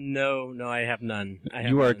tattoo? No, I have none.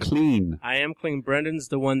 You are none. clean. I am clean. Brendan's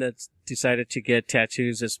the one that's decided to get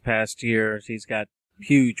tattoos this past year. He's got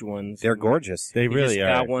huge ones. They're gorgeous. They He really just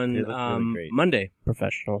are. got one They look really great. Monday.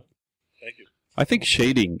 Professional. I think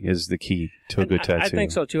shading is the key to a good tattoo. I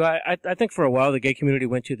think so too. I think for a while the gay community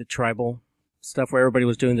went to the tribal stuff where everybody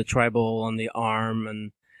was doing the tribal on the arm,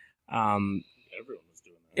 and Everyone was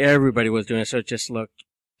doing that. everybody was doing it, so it just looked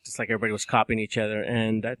just like everybody was copying each other.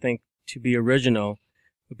 And I think to be original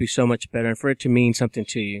would be so much better, and for it to mean something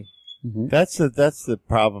to you. Mhm. That's the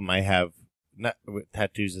problem I have not with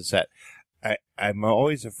tattoos is that I'm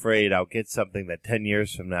always afraid I'll get something that 10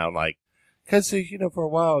 years from now, like, because, for a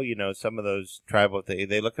while, some of those tribal things,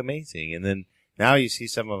 they look amazing. And then now you see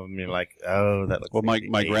some of them, you're like, oh, that looks Well, my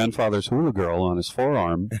amazing. grandfather's hula girl on his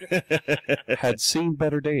forearm had seen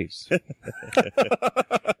better days.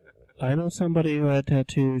 I know somebody who had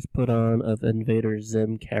tattoos put on of Invader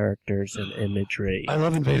Zim characters and imagery.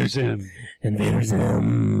 love Invader Zim. Invader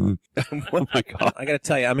Zim. Oh my god! I got to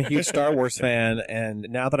tell you, I'm a huge Star Wars fan, and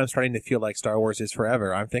now that I'm starting to feel like Star Wars is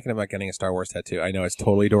forever, I'm thinking about getting a Star Wars tattoo. I know it's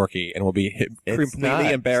totally dorky and will be It's not.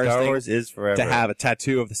 completely embarrassing Star Wars is forever. to have a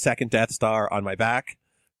tattoo of the second Death Star on my back.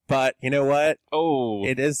 But you know what? Oh,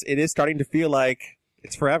 It is starting to feel like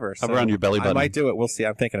it's forever. How So around your belly I button? might do it. We'll see.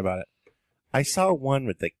 I'm thinking about it. I saw one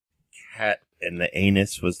with the cat and the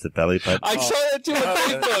anus was the belly button. I saw that too on Oh,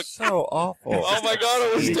 it Facebook. was so awful. Oh my god,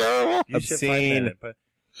 it was terrible. You should Obscene. find that, but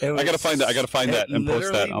it I gotta was- find that. I gotta find that it and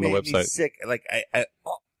post that literally on the made me website. Sick. Like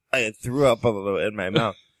I threw up a little in my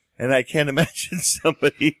mouth, and I can't imagine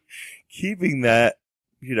somebody keeping that.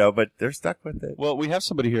 But they're stuck with it. Well, we have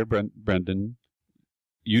somebody here, Brendan.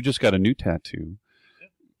 You just got a new tattoo.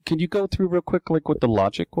 Can you go through real quick, like what the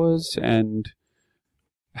logic was and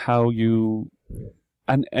how you,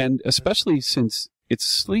 and especially since it's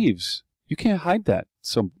sleeves, you can't hide that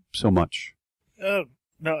so much. No,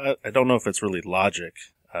 I don't know if it's really logic,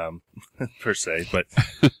 per se, but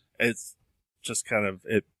it's just kind of,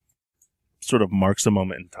 it sort of marks a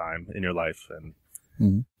moment in time in your life, and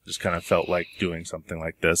Mhm. just kind of felt like doing something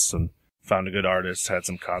like this, and found a good artist, had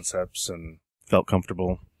some concepts, and felt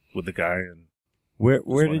comfortable with the guy. And Where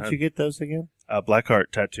one did had- you get those again?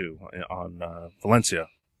 Blackheart Tattoo on Valencia.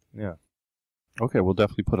 Yeah. Okay, we'll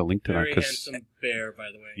definitely put a link to that Very 'cause handsome bear, by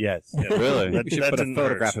the way. Yes. really, That- We should that put a didn't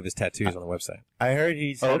photograph hurt. of his tattoos on the website. I heard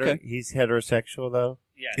he's Oh, okay. he's heterosexual though.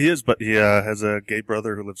 Yeah. He is, but he has a gay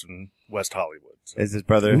brother who lives in West Hollywood. So. Is his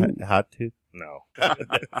brother Ooh. hot too? No.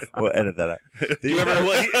 We'll edit that out. He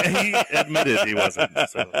admitted he wasn't.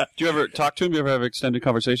 So. do you ever talk to him? Do you ever have extended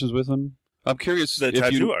conversations with him? I'm curious. The if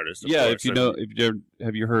tattoo you, artist. Of yeah, course. if you know,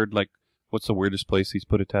 have you heard like what's the weirdest place he's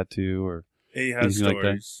put a tattoo or? He has anything like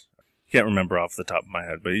that? stories. Can't remember off the top of my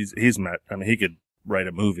head, but he's met. I mean, he could write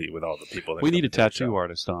a movie with all the people. That We come need a to the tattoo show.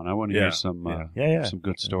 artist on. I want to Yeah, hear some Yeah. some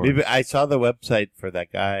good stories. Maybe I saw the website for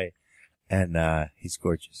that guy, and he's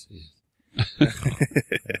gorgeous.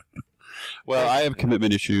 Well, I have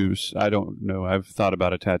commitment issues. I don't know. I've thought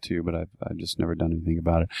about a tattoo, but I've just never done anything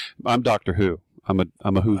about it. I'm Doctor Who. I'm a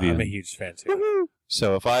Whovian. I'm a huge fan too.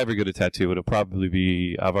 So if I ever get a tattoo, it'll probably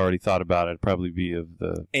be. I've already thought about it. It'll probably be of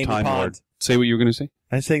the Amy Time Pond. Lord. Say what you were going to say.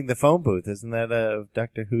 I'm saying the phone booth. Isn't that a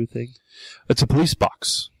Doctor Who thing? It's a police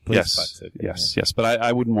box. Police yes, box, okay, yes. But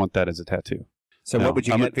I wouldn't want that as a tattoo. So No, what would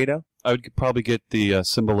you I'm get, Vito? I would probably get the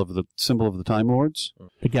symbol of the Time Lords.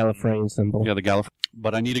 The Gallifreyan symbol. Yeah, the Gallif.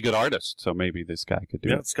 But I need a good artist, so maybe this guy could do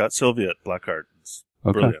Yeah, it. Scott Sylvia at Blackheart. It's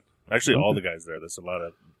Okay. brilliant. Actually, all Okay. the guys there. There's a lot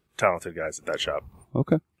of talented guys at that shop.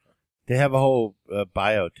 Okay, They have a whole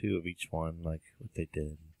bio too of each one, like what they did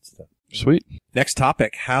and stuff. sweet. Next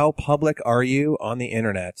topic. How public are you on the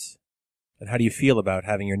internet? And how do you feel about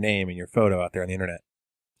having your name and your photo out there on the internet?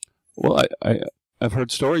 Well, I've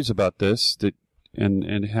heard stories about this that, and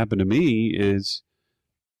it happened to me is,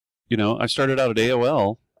 I started out at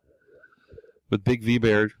AOL with Big V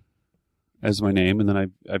Bear as my name, and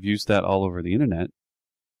then I've used that all over the internet,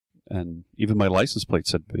 and even my license plate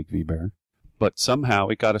said Big V Bear, but somehow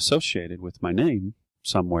it got associated with my name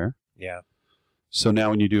somewhere. Yeah. So now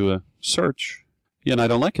when you do a search, and I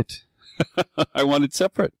don't like it. I want it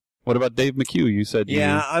separate. What about Dave McHugh? You said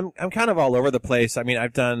Yeah, I'm kind of all over the place. I mean, I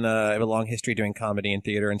have a long history doing comedy and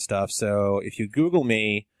theater and stuff. So if you Google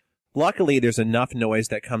me, luckily there's enough noise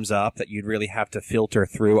that comes up that you'd really have to filter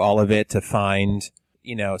through all of it to find,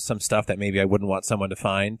 some stuff that maybe I wouldn't want someone to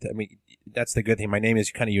find. I mean, that's the good thing. My name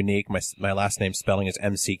is kind of unique. My last name spelling is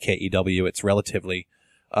McKew. It's relatively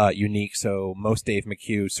unique. So most Dave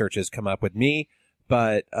McHugh searches come up with me.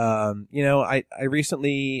 But, I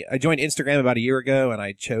recently joined Instagram about a year ago, and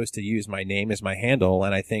I chose to use my name as my handle.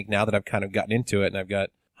 And I think now that I've kind of gotten into it and I've got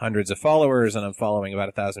hundreds of followers and I'm following about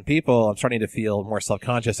 1,000 people, I'm starting to feel more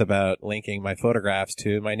self-conscious about linking my photographs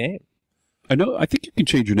to my name. I think you can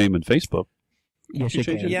change your name on Facebook. Yes, you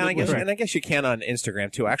can. Yeah, I guess you can on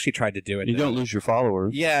Instagram too. I actually tried to do it. You don't lose your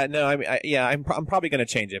followers. Yeah, no, I mean, I'm probably going to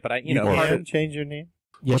change it, but You can change your name?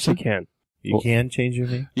 Yes, you can. You can change your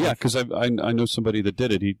name? Yeah, because I know somebody that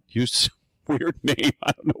did it. He used a weird name.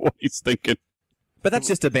 I don't know what he's thinking. But that's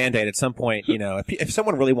just a Band-Aid at some point, if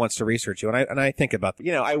someone really wants to research you, and I think about,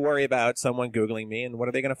 I worry about someone Googling me and what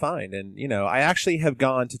are they going to find? And, I actually have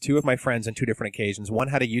gone to two of my friends on two different occasions. One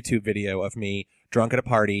had a YouTube video of me drunk at a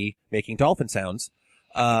party making dolphin sounds.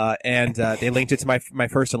 And they linked it to my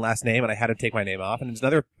first and last name, and I had to take my name off. And there's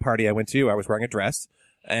another party I went to, I was wearing a dress.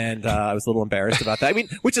 And I was a little embarrassed about that. I mean,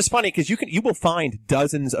 which is funny because you will find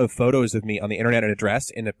dozens of photos of me on the internet in a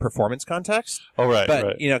dress in a performance context. Oh right, but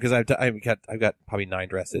right. because I've got probably 9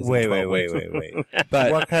 dresses. Wait.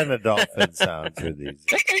 But what kind of dolphin sounds are these?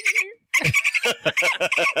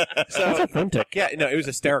 That's authentic. Yeah, no, it was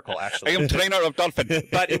hysterical actually. I am trainer of dolphin.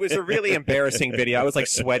 But it was a really embarrassing video. I was like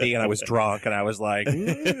sweaty and I was drunk and I was like,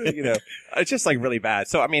 it's just like really bad.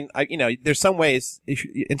 So I mean, there's some ways.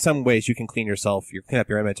 In some ways, you can clean up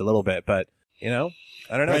your image a little bit. But I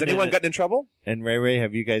don't know. Has anyone gotten in trouble? And Ray Ray,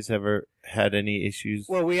 have you guys ever had any issues?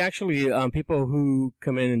 Well, we actually, people who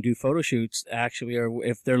come in and do photo shoots actually are,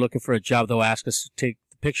 if they're looking for a job, they'll ask us to take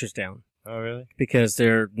the pictures down. Oh, really? Because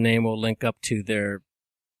their name will link up to their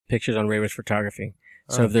pictures on Rey Rey's photography.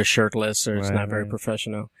 So if they're shirtless or it's not very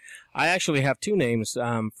professional. I actually have 2 names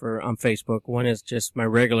on Facebook. One is just my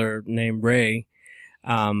regular name, Ray,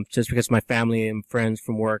 just because my family and friends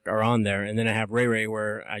from work are on there. And then I have Rey Rey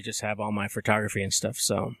where I just have all my photography and stuff.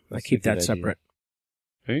 So I keep that separate.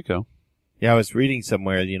 There you go. Yeah, I was reading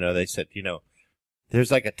somewhere, they said,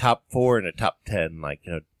 there's like a top 4 and a top 10. Like,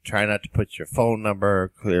 try not to put your phone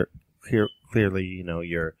number clearly,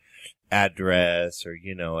 your address or,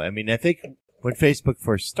 I mean, I think when Facebook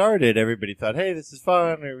first started, everybody thought, hey, this is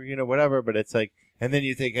fun or, whatever. But it's like, and then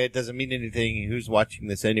you think, hey, it doesn't mean anything. Who's watching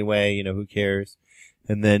this anyway? Who cares?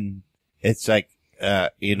 And then it's like,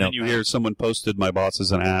 And then you hear someone posted my boss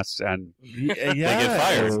is an ass and yeah, they get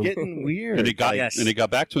fired. It's getting weird. And it got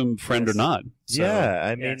back to him, friend or not. So. Yeah,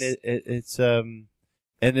 I mean, it's and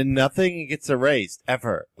then nothing gets erased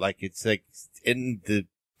ever. Like it's like in the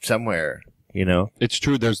somewhere, It's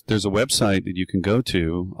true. There's a website that you can go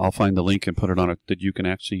to. I'll find the link and put it on it that you can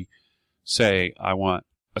actually say, I want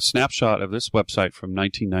a snapshot of this website from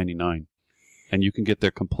 1999, and you can get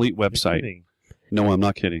their complete website. No, I'm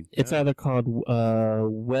not kidding. It's either called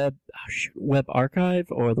Web Archive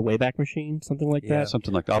or the Wayback Machine, something like that.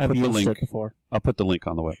 Something like that. I've used it before. I'll put the link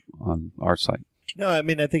on the web on our site. No, I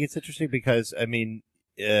mean I think it's interesting because I mean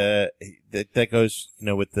that goes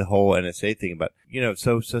with the whole NSA thing about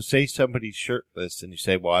so say somebody's shirtless and you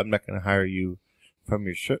say, well, I'm not going to hire you from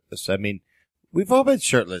your shirtless. I mean, we've all been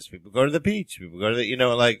shirtless. People go to the beach. People go to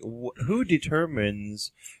the who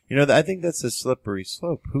determines? I think that's a slippery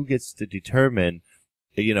slope. Who gets to determine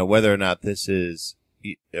whether or not this is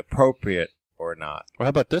appropriate or not? Well, how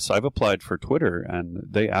about this? I've applied for Twitter, and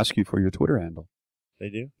they ask you for your Twitter handle. They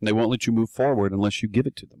do? And they won't let you move forward unless you give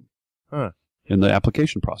it to them. Huh. In the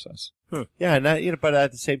application process. Huh. Yeah, and but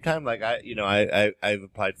at the same time, like I've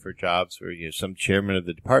applied for jobs where some chairman of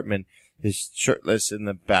the department is shirtless in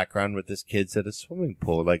the background with his kids at a swimming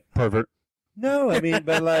pool, like pervert. No, I mean,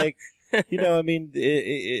 but like I mean,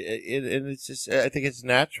 and it's just I think it's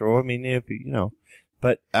natural. I mean,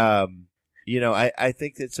 but I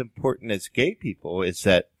think it's important as gay people is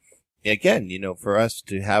that again, for us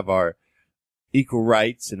to have our equal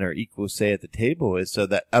rights and our equal say at the table is so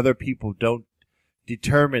that other people don't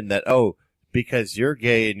determine that, oh, because you're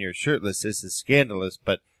gay and you're shirtless, this is scandalous,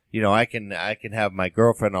 but I can have my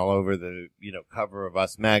girlfriend all over the cover of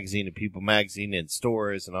Us magazine and People magazine and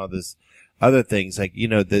stores and all this other things, like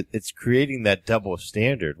that it's creating that double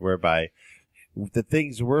standard whereby the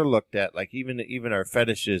things we're looked at, like even our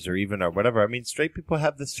fetishes or even our whatever. I mean, straight people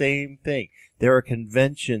have the same thing. There are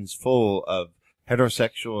conventions full of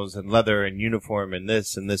heterosexuals and leather and uniform and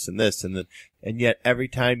this and this and this and yet every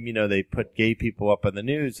time they put gay people up on the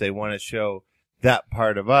news, they want to show that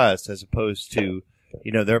part of us as opposed to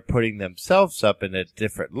they're putting themselves up in a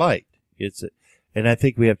different light. And I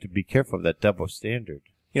think we have to be careful of that double standard.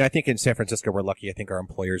 I think in San Francisco we're lucky. I think our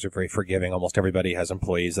employers are very forgiving. Almost everybody has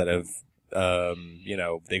employees that have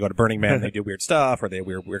they go to Burning Man, they do weird stuff, or they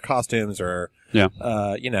wear weird costumes, or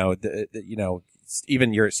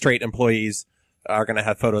even your straight employees are going to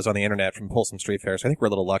have photos on the internet from Wholesome Street Fair. So I think we're a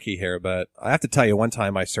little lucky here. But I have to tell you, one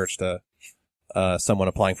time I searched someone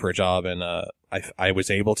applying for a job, and I was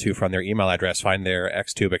able to, from their email address, find their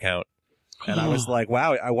Xtube account. And I was like,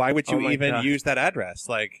 wow, why would you even use that address?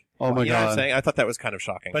 Like, oh my you know what I'm God. saying? I thought that was kind of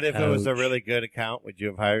shocking. But if it was a really good account, would you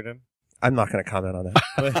have hired him? I'm not going to comment on that.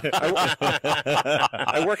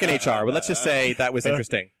 I work in HR, but let's just say that was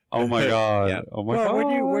interesting. Oh my god! Yeah. Oh my Well,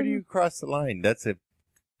 god! where do you cross the line? That's a,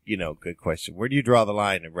 good question. Where do you draw the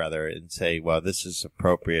line, rather, and say, well, this is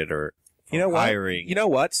appropriate or hiring? You know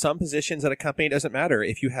what? Some positions at a company doesn't matter.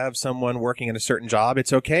 If you have someone working in a certain job,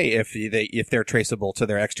 it's okay if they're traceable to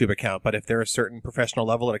their Xtube account. But if they're a certain professional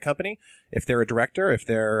level at a company, if they're a director, if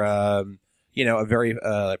they're a very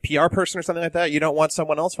PR person or something like that, you don't want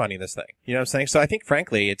someone else finding this thing. You know what I'm saying? So I think,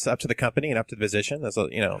 frankly, it's up to the company and up to the position. There's a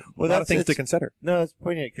lot of things to consider. No, it's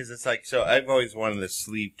poignant because it's like, so I've always wanted a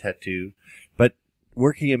sleeve tattoo, but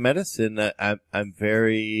working in medicine, I'm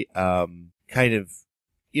very kind of,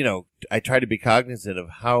 I try to be cognizant of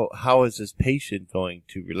how is this patient going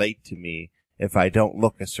to relate to me if I don't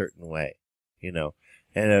look a certain way,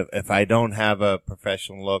 And if I don't have a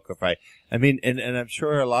professional look, and I'm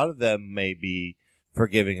sure a lot of them may be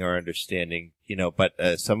forgiving or understanding, but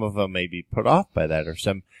some of them may be put off by that, or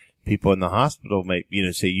some people in the hospital may,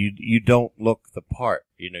 say you don't look the part,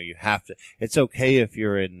 you have to. It's okay if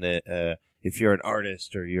you're if you're an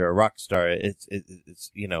artist or you're a rock star. It's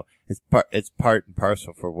part and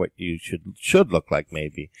parcel for what you should look like,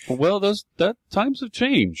 maybe. Well, that times have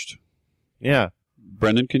changed. Yeah,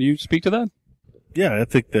 Brendan, can you speak to that? Yeah, I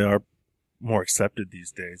think they are more accepted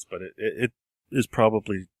these days, but it is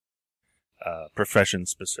probably profession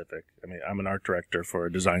specific. I mean, I'm an art director for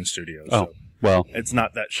a design studio, so well, it's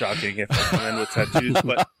not that shocking if I come in with tattoos,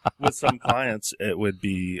 but with some clients, it would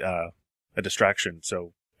be a distraction.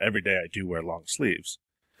 So every day I do wear long sleeves.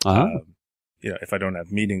 If I don't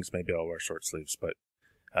have meetings, maybe I'll wear short sleeves, but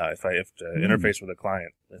if I have to interface with a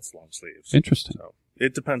client, it's long sleeves. Interesting. So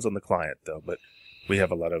it depends on the client, though, but we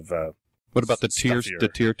have a lot of what about the tear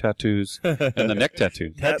tattoos and the neck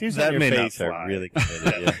tattoos? Tattoos that on your may face not are fly. really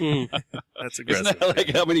committed. Yeah. That's aggressive. Isn't that like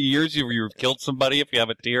how many years you've killed somebody if you have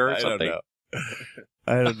a tear or something?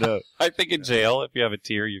 I don't know. I think in jail, if you have a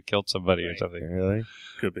tear, you've killed somebody or something. Really?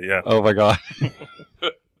 Could be, yeah. Oh my god.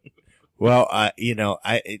 Well,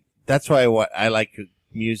 that's why I like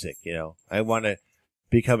music, I want to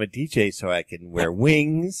become a DJ so I can wear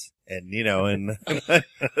wings and, and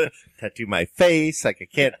tattoo my face. Like, I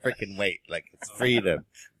can't freaking wait. Like, it's freedom.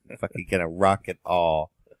 Fucking gonna rock it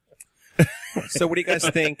all. So what do you guys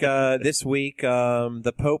think this week?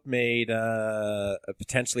 The Pope made a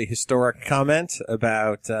potentially historic comment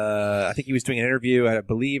about, I think he was doing an interview, I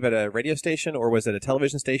believe, at a radio station, or was it a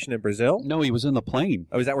television station in Brazil? No, he was in the plane.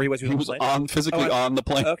 Oh, is that where he was? He was physically on the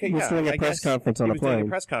plane. Okay, He was doing a press conference on he a was doing plane. a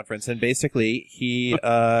press conference, and basically he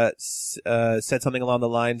said something along the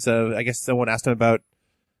lines of, I guess someone asked him about,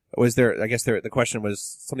 the question was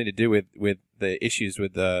something to do with the issues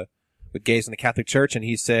with gays in the Catholic Church, and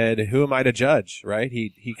he said, "Who am I to judge?" Right?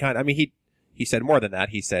 He said more than that.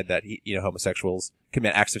 He said that homosexuals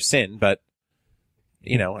commit acts of sin, but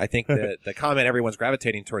I think the comment everyone's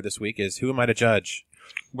gravitating toward this week is, "Who am I to judge?"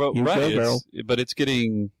 Well, You right. go, But it's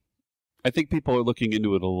getting. I think people are looking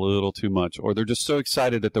into it a little too much, or they're just so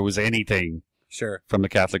excited that there was anything Sure. from the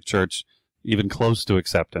Catholic Church even close to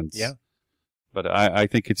acceptance. Yeah. But I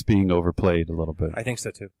think it's being overplayed a little bit. I think so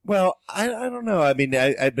too. Well, I don't know. I mean,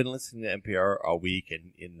 I've been listening to NPR all week,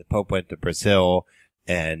 and the Pope went to Brazil,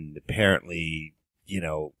 and apparently,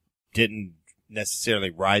 didn't necessarily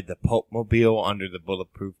ride the Pope mobile under the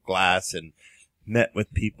bulletproof glass, and met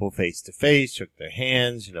with people face to face, shook their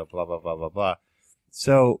hands, blah blah blah blah blah.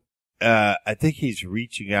 So, I think he's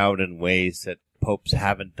reaching out in ways that popes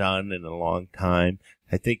haven't done in a long time.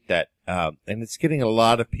 I think that, and it's getting a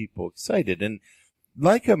lot of people excited, and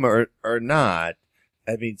like him or not,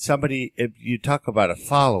 I mean, if you talk about a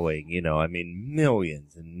following,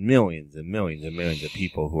 millions and millions and millions and millions of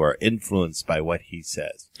people who are influenced by what he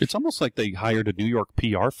says. It's almost like they hired a New York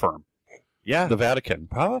PR firm. Yeah. The Vatican.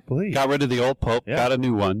 Probably. Got rid of the old Pope, got a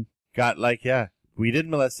new one. We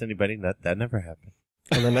didn't molest anybody. That never happened.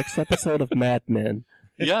 On the next episode of Mad Men.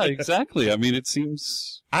 Yeah, exactly. I mean, it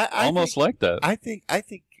seems I almost think, like that. I think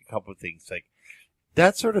a couple of things, like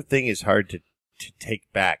that sort of thing is hard to take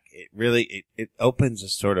back. It really, it opens a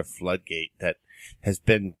sort of floodgate that has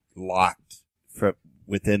been locked from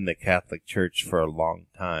within the Catholic Church for a long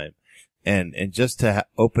time. And just to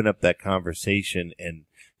open up that conversation and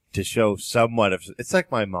to show somewhat of, it's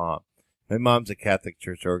like my mom. My mom's a Catholic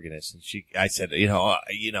Church organist, and I said,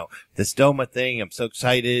 this DOMA thing, I'm so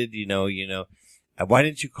excited, why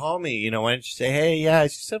didn't you call me? Why didn't you say, hey, yeah?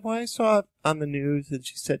 She said, well, I saw it on the news. And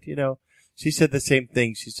she said, she said the same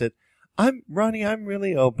thing. She said, Ronnie, I'm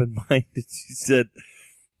really open-minded. She said,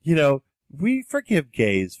 we forgive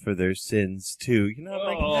gays for their sins too. I'm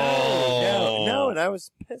like, no. And I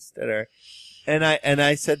was pissed at her. And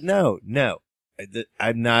I said, no.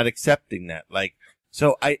 I'm not accepting that. Like,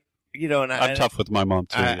 so I, and I'm tough with my mom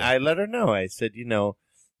too. I let her know. I said,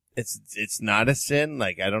 it's not a sin.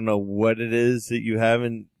 Like, I don't know what it is that you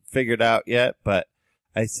haven't figured out yet, but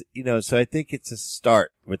so I think it's a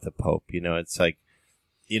start with the Pope. It's like,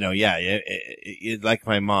 like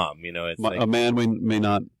my mom, it's like a man may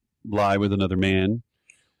not lie with another man.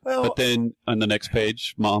 Well, but then on the next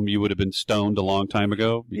page, Mom, you would have been stoned a long time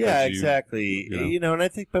ago. Yeah, exactly. And I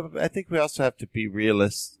think we also have to be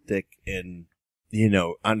realistic in,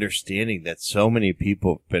 understanding that so many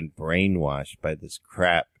people have been brainwashed by this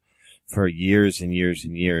crap for years and years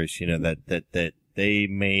and years, that they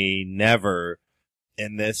may never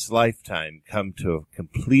in this lifetime come to a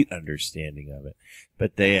complete understanding of it,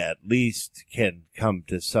 but they at least can come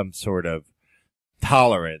to some sort of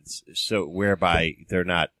tolerance, so whereby they're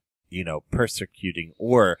not, persecuting,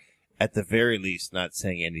 or at the very least not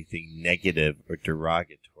saying anything negative or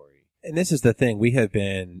derogatory. And this is the thing, we have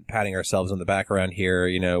been patting ourselves on the back around here,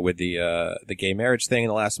 with the gay marriage thing in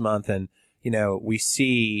the last month, and we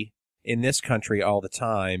see in this country all the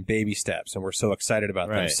time baby steps, and we're so excited about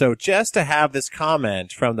them. So just to have this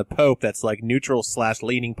comment from the Pope that's like neutral /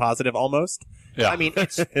 leaning positive almost, I mean,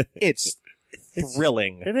 it's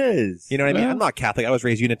thrilling. It is. You know what I mean? I'm not Catholic. I was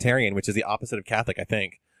raised Unitarian, which is the opposite of Catholic, I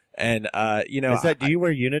think. And, is that, do you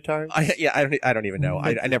wear unitards? I don't even know.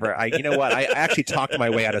 I never, you know what? I actually talked my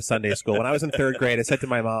way out of Sunday school. When I was in 3rd grade, I said to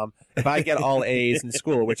my mom, if I get all A's in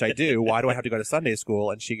school, which I do, why do I have to go to Sunday school?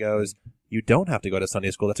 And she goes, you don't have to go to Sunday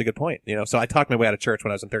school. That's a good point. So I talked my way out of church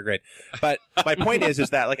when I was in 3rd grade. But my point is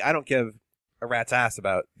that, like, I don't give a rat's ass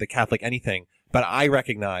about the Catholic anything, but I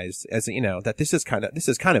recognize as, that this is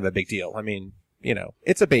kind of a big deal. I mean,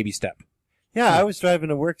 it's a baby step. Yeah, I was driving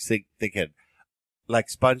to work thinking, like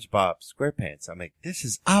SpongeBob SquarePants. I'm like, this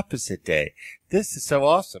is opposite day. This is so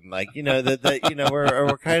awesome. Like,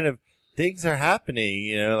 we're kind of, things are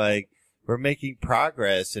happening, like we're making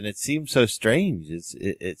progress, and it seems so strange.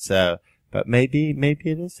 But maybe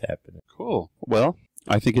it is happening. Cool. Well,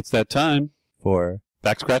 I think it's that time for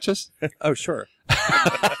Backscratches. Oh, sure.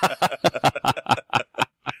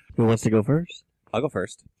 Who wants to go first? I'll go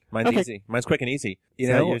first. Mine's easy. Mine's quick and easy. Is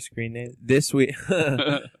that your screen name? This week,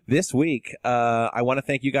 I want to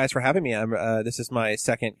thank you guys for having me. This is my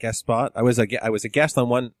second guest spot. I was a guest on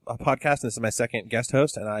one podcast, and this is my second guest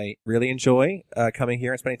host, and I really enjoy coming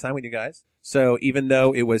here and spending time with you guys. So even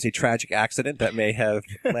though it was a tragic accident that may have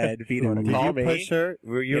led Vito to call me, push her?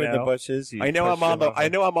 Were you in the bushes? I know I'm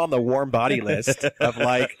on the warm body list of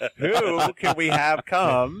like, who can we have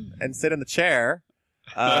come and sit in the chair?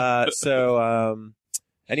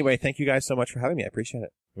 Anyway, thank you guys so much for having me. I appreciate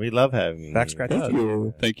it. We love having you.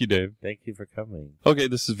 Backscratches. Thank you, Dave. Thank you for coming. Okay,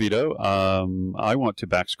 this is Vito. I want to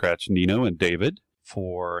backscratch Nino and David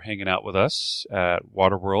for hanging out with us at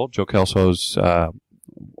Waterworld, Joe Kelso's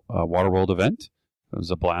Waterworld event. It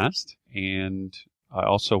was a blast. And I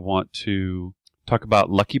also want to talk about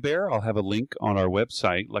Lucky Bear. I'll have a link on our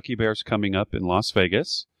website. Lucky Bear's coming up in Las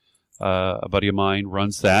Vegas. A buddy of mine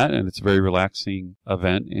runs that, and it's a very relaxing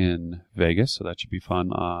event in Vegas, so that should be fun.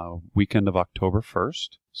 Weekend of October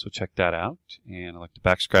 1st, so check that out. And I'd like to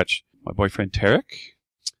backscratch my boyfriend Tarek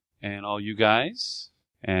and all you guys.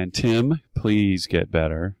 And Tim, please get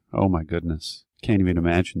better. Oh my goodness. Can't even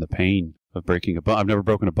imagine the pain of breaking a bone. I've never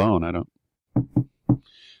broken a bone. I don't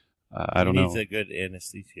know. He's a good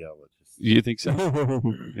anesthesiologist. You think so?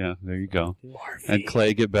 Yeah, there you go. And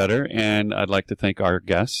Clay, get better. And I'd like to thank our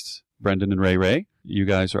guests, Brendan and Ray Ray. You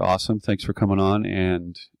guys are awesome. Thanks for coming on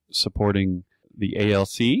and supporting the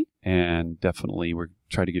ALC. And definitely we're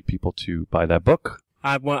trying to get people to buy that book.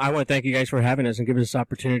 I want to thank you guys for having us and giving us this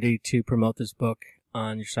opportunity to promote this book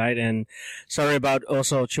on your site. And sorry about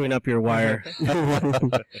also chewing up your wire.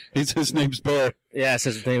 His name's Bear. Yes,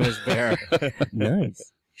 his name is Bear.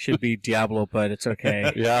 Nice. Should be Diablo, but it's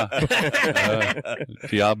okay. Yeah.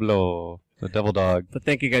 Diablo, the devil dog. But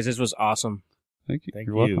thank you guys. This was awesome. Thank you. Thank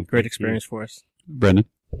You're you. welcome. Great experience for us. Brendan.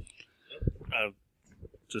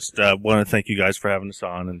 Just want to thank you guys for having us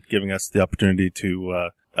on and giving us the opportunity to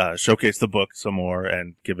showcase the book some more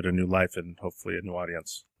and give it a new life and hopefully a new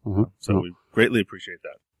audience. Uh-huh. So we greatly appreciate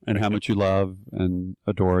that. And how much you love and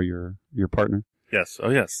adore your partner. Yes. Oh,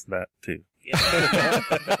 yes. That too.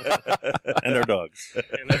 And our dogs.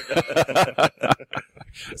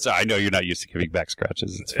 So I know you're not used to giving back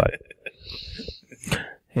scratches. It's fine.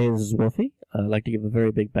 Hey, this is Wolfie. I'd like to give a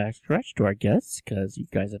very big back scratch to our guests because you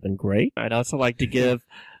guys have been great. I'd also like to give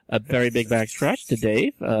a very big back scratch to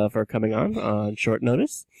Dave for coming on short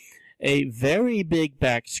notice. A very big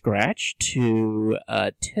back scratch to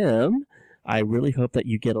Tim. I really hope that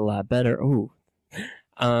you get a lot better. Oh,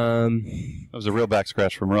 That was a real back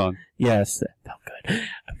scratch from Ron. Yes, that felt good.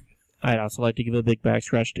 I'd also like to give a big back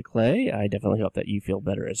scratch to Clay. I definitely hope that you feel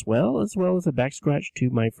better as well as a back scratch to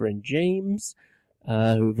my friend James,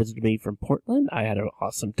 who visited me from Portland. I had an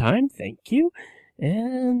awesome time. Thank you.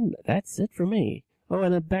 And that's it for me. Oh,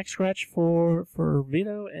 and a back scratch for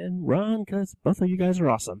Vito and Ron, because both of you guys are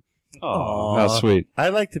awesome. Oh, how sweet. I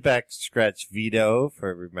like to back scratch Vito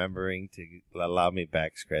for remembering to allow me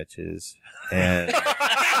back scratches. And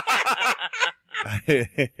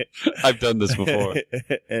I've done this before.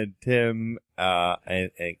 And Tim,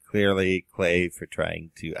 and clearly Clay for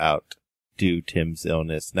trying to outdo Tim's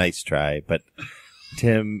illness. Nice try, but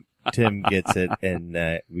Tim gets it, and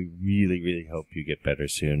we really, really hope you get better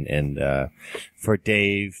soon. And for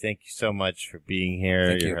Dave, thank you so much for being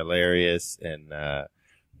here. You're hilarious, and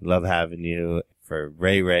love having you. For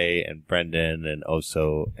Rey Rey and Brendan and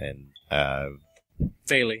Oso and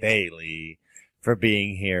Bailey for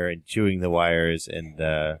being here and chewing the wires, and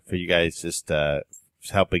for you guys just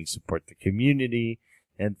helping support the community,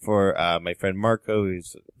 and for my friend Marco,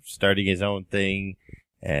 who's starting his own thing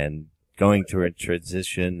and going through a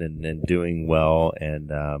transition and doing well, and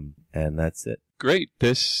that's it. Great.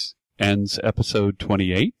 This ends episode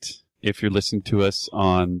 28. If you're listening to us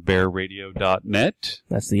on bearradio.net,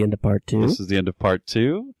 That's the end of part 2. this is the end of part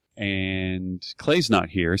 2. And Clay's not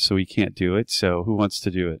here, so he can't do it. So who wants to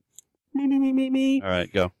do it? Me. All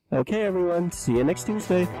right, go. Okay, everyone. See you next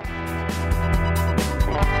Tuesday.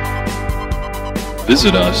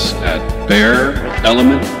 Visit us at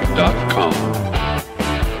bearelement.com.